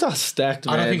 Roosters are stacked,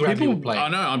 man. I don't think Radley will play. I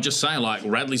know, I'm just saying, like,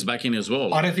 Radley's back in as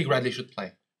well. I don't think Radley should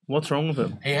play. What's wrong with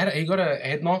him? He got a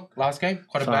head knock last game.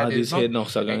 Quite a bad These head knock.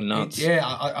 knocks are going nuts. Yeah,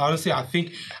 I honestly, I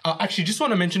think... actually, just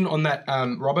want to mention on that,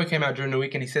 Robbo came out during the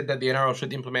week and he said that the NRL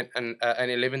should implement an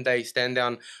 11-day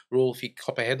stand-down rule if you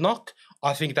cop a head knock.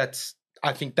 I think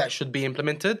that should be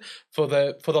implemented for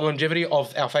the longevity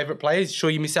of our favourite players. Sure,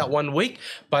 you miss out 1 week,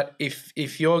 but if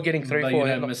you're getting 3 or 4... you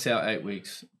don't miss out 8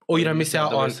 weeks. Or you don't miss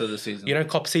out the on... rest of the season. You don't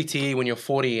cop CTE when you're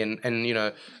 40 and you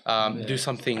know, do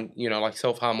something, you know, like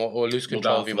self-harm or lose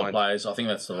control of your mind. Players. I think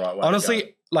that's the right way.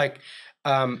 Honestly, like,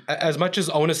 as much as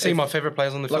I want to see my favourite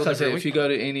players on the field Like I said, every if week, you go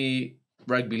to any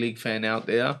rugby league fan out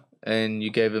there and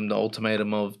you gave them the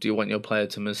ultimatum of, do you want your player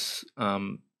to miss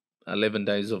 11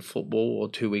 days of football or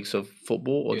 2 weeks of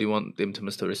football, or do you want them to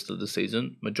miss the rest of the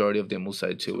season? Majority of them will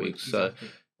say 2 weeks. Exactly.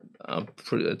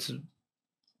 So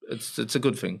it's a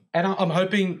good thing. And I'm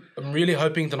really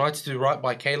hoping the Knights do right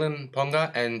by Kalen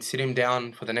Ponga and sit him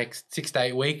down for the next 6 to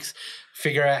 8 weeks,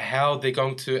 figure out how they're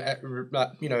going to,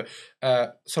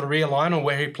 sort of realign on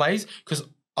where he plays, because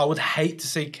I would hate to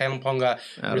see Kalen Ponga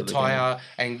retire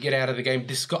and get out of the game.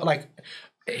 This guy, like,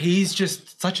 he's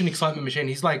just such an excitement machine.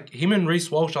 He's like, him and Reece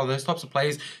Walsh are those types of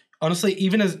players. Honestly,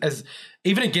 even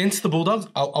even against the Bulldogs,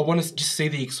 I want to just see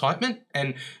the excitement,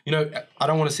 and you know, I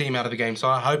don't want to see him out of the game. So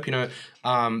I hope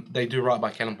they do right by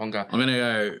Kalen Ponga. I'm going to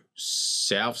go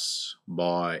Souths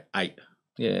by 8.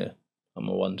 Yeah, I'm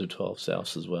a 1 to 12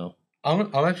 Souths as well. I'm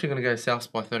actually going to go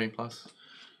Souths by 13 plus.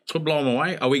 Could blow them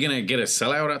away. Are we going to get a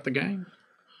sellout at the game?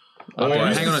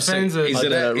 Roosters hang on a sec. fans Is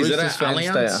it at Roosters fans stay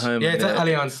at Allianz? home. Yeah, it's at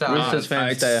Allianz. Roosters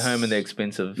fans it's- stay at home in the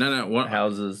expensive What?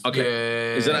 houses. Okay.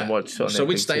 Yeah. Is it And at, watch on so their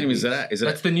which big stadium is TVs. that at? Is it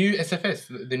That's at, the new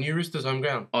SFS, the new Roosters home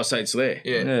ground. oh, so it's there.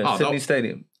 Yeah. Yeah, Oh, Sydney they'll-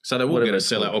 Stadium. So they will Whatever get a it's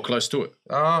called. sellout or close to it.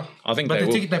 I think but they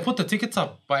will. they put the tickets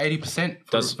up by 80%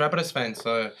 for Rabbitohs fans.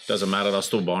 So Doesn't matter. They'll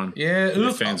still buy them. yeah, The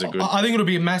look, fans are good. I think it'll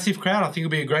be a massive crowd. I think it'll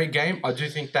be a great game. I do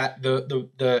think that the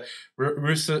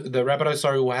Rabbitohs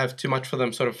will have too much for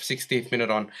them. Sort of 60th minute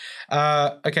on.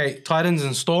 Okay, Titans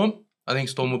and Storm. I think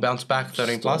Storm will bounce back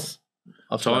 13 plus.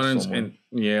 Titans and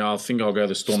I think I'll go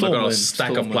the Storm. Storm They've got a wins.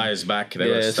 stack Storm of players back. They've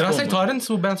Yeah, got a Did I stack- say Storm. Titans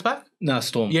will bounce back? Nah,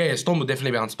 Storm. Yeah, Storm will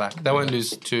definitely bounce back. They won't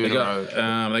lose two in a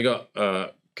row. They got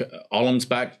Olam's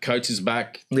back, Coates is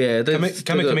back. Yeah,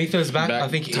 Kamikamitha's back. back. I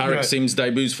think Tarek Sims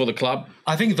debuts for the club.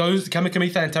 I think those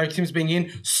Kamikamitha and Tarek Sims being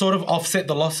in sort of offset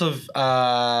the loss of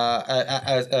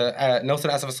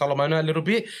Nelson Asava-Solomona a little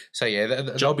bit. So yeah,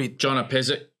 they'll be. John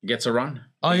Pezic gets a run.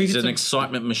 Oh, He's an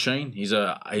excitement machine. He'll be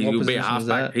a position is halfback.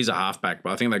 that? He's a halfback,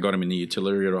 but I think they got him in the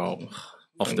utility role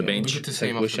off the We bench. get to see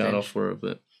him off Wish the out bench. off for a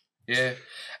bit. Yeah.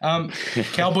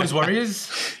 Cowboys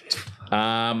Warriors.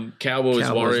 Cowboys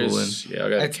Warriors. Yeah, I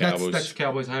go Cowboys. That's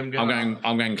Cowboys home ground.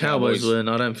 I'm going Cowboys Cowboys. win.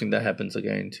 I don't think that happens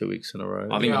again 2 weeks in a row.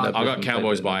 I think Yeah, I got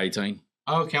Cowboys by 18.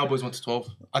 Oh, Cowboys 1 to 12.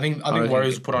 I think I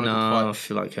Warriors will put on a good I fight.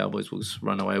 feel like Cowboys will just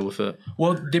run away with it.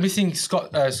 Well, they're missing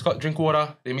Scott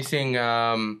Drinkwater. They're missing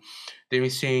a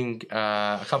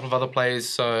couple of other players.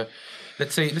 So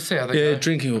let's see how they Yeah, go.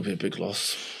 drinking will be a big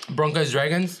loss. Broncos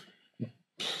Dragons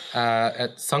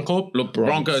at Suncorp. Look,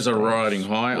 Broncos are riding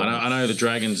high. I know the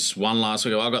Dragons won last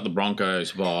week. I got the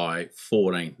Broncos by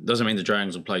 14. Doesn't mean the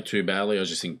Dragons will play too badly. I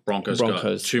just think Broncos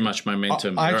got too much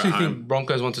momentum. I They're actually at think home.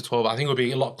 Broncos 1 to 12. I think it'll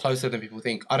be a lot closer than people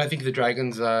think. I don't think the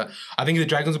Dragons. I think the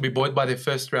Dragons will be buoyed by their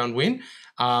first round win.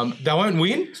 They won't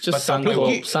win. It's just but they'll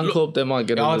play- Suncorp. Suncorp, they might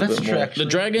get a Oh, little that's bit true. more. Actually.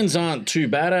 The Dragons aren't too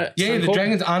bad at Yeah, the Suncorp.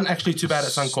 Dragons aren't actually too bad at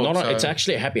Suncorp. It's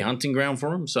actually a happy hunting ground for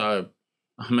them. So,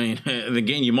 I mean,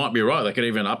 again, you might be right. They could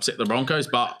even upset the Broncos,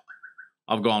 but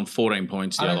I've gone 14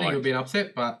 points the I don't other think way. it'll be an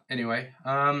upset, but anyway.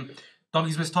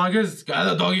 Doggies vs Tigers. Go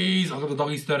the Doggies. I've got the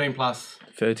Doggies 13 plus.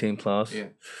 13 plus. Yeah.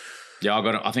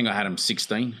 Yeah, I think I had them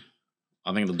 16.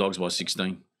 I think the Dogs by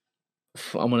 16.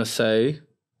 I'm going to say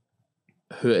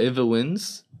whoever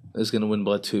wins is going to win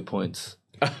by 2 points.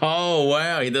 Oh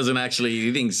wow, he doesn't actually.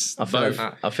 He thinks I feel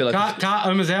like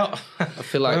Omar's out. I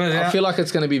feel like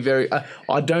it's going to be very.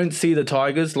 I don't see the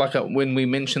Tigers like when we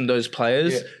mentioned those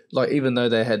players. Yeah. Like even though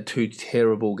they had 2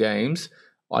 terrible games,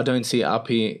 I don't see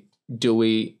Uppy,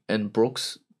 Dewey, and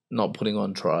Brooks not putting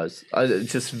on tries.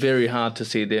 It's just very hard to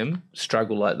see them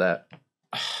struggle like that.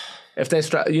 If they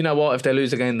you know what? If they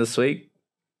lose again this week,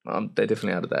 they're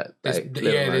definitely out of that.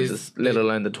 Let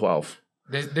alone the 12.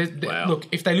 Wow. Look,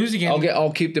 if they lose again,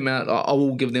 I'll keep them out. I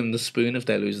will give them the spoon if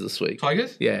they lose this week.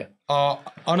 Tigers. Yeah.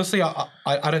 Honestly, I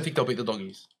don't think they'll beat the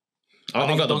Doggies. I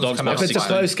think the Dogs come out. If it's a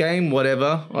close game,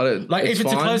 whatever. If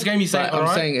it's a close game, you say.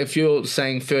 I'm saying if you're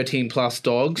saying 13 plus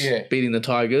Dogs beating the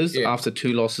Tigers after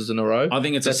 2 losses in a row, I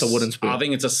think that's a wooden spoon. I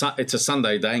think it's a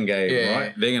Sunday day game,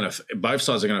 right? They're both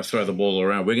sides are gonna throw the ball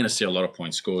around. We're gonna see a lot of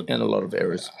points scored and a lot of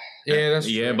errors. Yeah,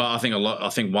 that's true. But I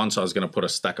think one side's gonna put a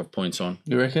stack of points on.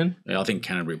 You reckon? Yeah, I think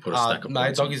Canterbury put a stack of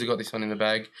points. Doggies have got this one in the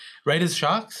bag. Raiders,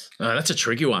 Sharks. That's a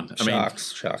tricky one.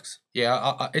 Sharks.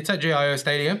 Yeah, it's at GIO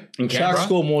Stadium. Sharks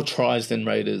score more tries than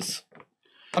Raiders.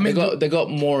 I mean, they got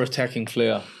more attacking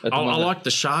flair. I like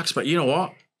the Sharks, but you know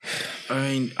what? I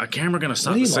mean, are Canberra going to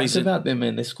start the season? What do you like about them,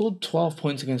 man? They scored 12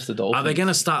 points against the Dolphins. Are they going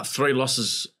to start 3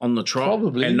 losses on the trot?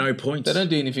 Probably. And no points? They don't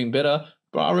do anything better.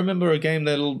 But I remember a game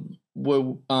they were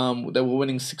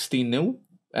winning 16-0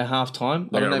 at halftime.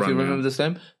 I don't know if you remember this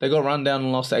game. They got run down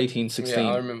and lost 18-16.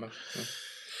 Yeah, I remember.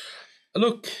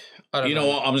 Look, I don't know. You know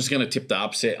what? I'm just going to tip the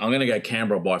upset. I'm going to go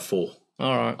Canberra by 4.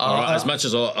 All right. As much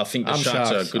as I think the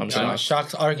Sharks are a good team.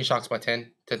 Sharks, I reckon Sharks by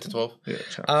 10 to 12. Yeah,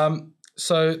 Sharks.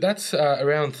 So that's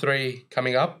round 3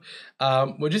 coming up.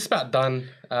 We're just about done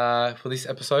for this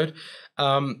episode.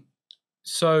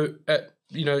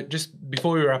 Just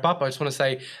before we wrap up, I just want to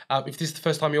say, if this is the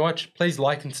first time you watch, please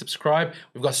like and subscribe.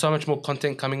 We've got so much more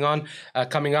content coming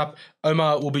up.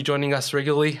 Omar will be joining us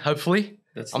regularly, hopefully.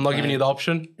 I'm not giving you the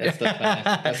option. That's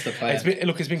the plan.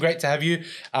 It's been great to have you.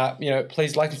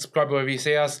 Please like and subscribe wherever you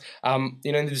see us. In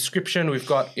the description, we've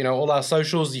got, all our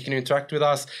socials. You can interact with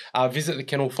us. Visit the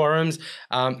Kennel forums.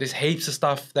 There's heaps of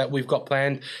stuff that we've got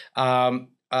planned.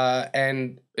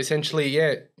 And essentially,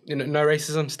 no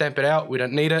racism. Stamp it out. We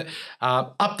don't need it.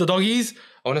 Up the Doggies.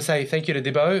 I want to say thank you to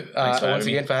Dibbo once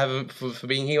again for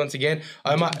being here once again.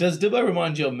 Does Dibbo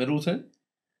remind you of Middleton?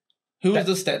 Who was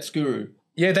the stats guru?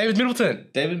 Yeah, David Middleton.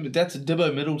 That's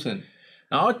Dibbo Middleton.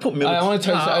 No, I'd put Middleton. I want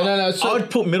to tell you. I'd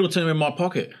put Middleton in my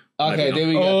pocket. Okay, there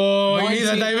we go. Oh, you hear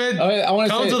that, David?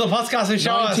 Come to the podcast and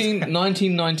show us.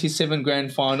 1997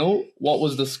 grand final. What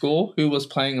was the score? Who was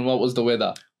playing and what was the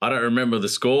weather? I don't remember the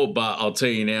score, but I'll tell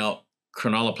you now.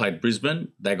 Cronulla played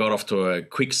Brisbane. They got off to a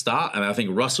quick start, and I think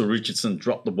Russell Richardson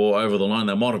dropped the ball over the line.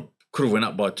 They could have went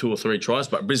up by 2 or 3 tries,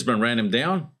 but Brisbane ran him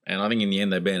down, and I think in the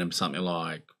end they beat him something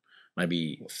like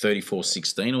maybe 34-16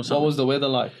 or something. What was the weather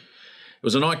like? It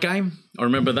was a night game. I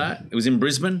remember that. It was in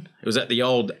Brisbane. It was at the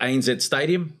old ANZ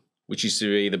Stadium, which used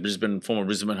to be the former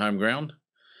Brisbane home ground.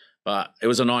 But it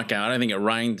was a night game. I don't think it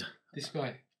rained. This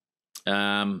guy. We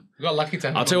got lucky to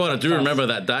have I'll tell you what I do remember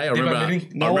that day.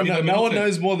 No one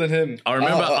knows more than him. I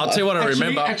remember. I'll tell you what I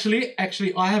remember.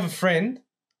 Actually, I have a friend.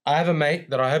 I have a mate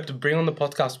that I hope to bring on the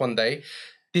podcast one day.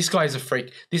 This guy is a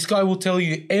freak. This guy will tell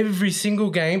you every single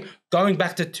game going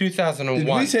back to 2001.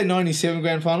 Did we say 97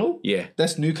 grand final? Yeah.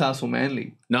 That's Newcastle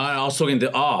Manly. No, I was talking to...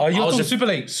 you're talking Super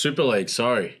League. Super League,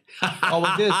 sorry.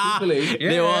 Was there Super League? Yeah.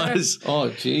 There was. Oh,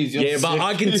 jeez. Yeah, but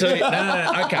I can tell you...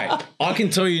 No, okay. I can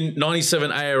tell you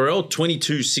 97 ARL,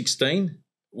 22-16.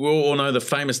 We all know the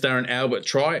famous Darren Albert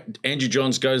try. Andrew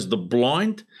Johns goes the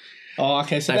blind. Oh,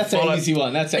 okay. So that's an easy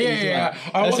one. That's an easy one.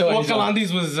 What colour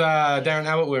undies was Darren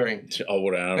Albert wearing? I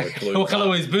wouldn't have a clue. What colour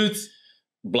were his boots?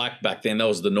 Black back then. That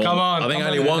was the norm. Come on. I think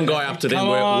only one guy up to then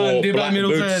wore Dibbo black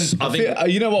Middleton. boots. I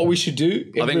think, you know what we should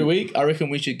do every week? I reckon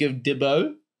we should give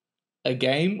Dibbo a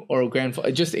game or a grand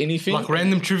final. Just anything. Like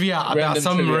random trivia about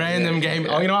some random game.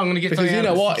 Yeah. Oh, you know what? I'm going to get because you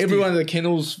know what? Everyone at the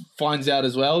kennels finds out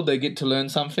as well. They get to learn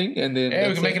something. And then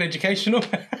we can make it educational.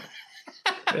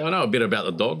 I know a bit about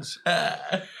the Dogs.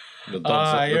 The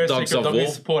Dogs of War.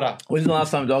 Supporter. When's the last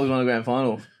time Dogs won a grand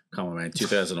final? Come on, man.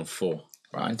 2004.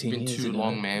 Right, it's been too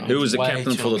long, man. Who was the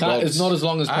captain for the Dogs? It's not as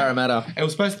long as Parramatta. It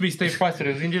was supposed to be Steve Price, but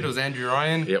he was injured. It was Andrew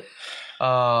Ryan. Yep.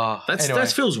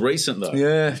 That feels recent, though.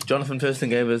 Yeah, Jonathan Thurston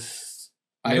gave us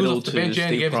he was off the bench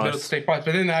and he gave his medal to Steve Price,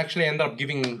 but then they actually ended up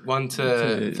giving one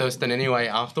to Thurston anyway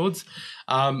afterwards.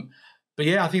 But But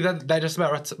yeah, I think that just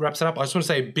about wraps it up. I just want to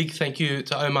say a big thank you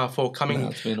to Omar for coming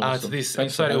It's been awesome. to this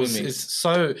Thanks for episode. having me. It's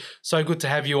so good to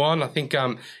have you on. I think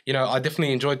I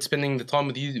definitely enjoyed spending the time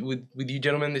with you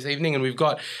gentlemen this evening, and we've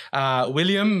got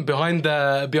William behind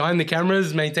the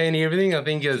cameras maintaining everything. I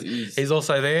think he's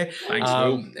also there. Thanks,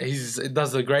 Will. He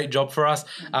does a great job for us.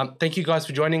 Thank you guys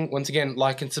for joining. Once again,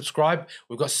 like and subscribe.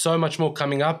 We've got so much more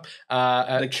coming up.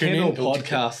 The Kennel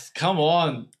podcast. Come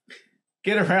on.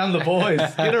 Get around the boys.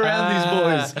 Get around these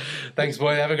boys. Thanks,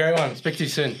 boy. Have a great one. Speak to you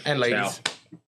soon. And ladies. Ciao.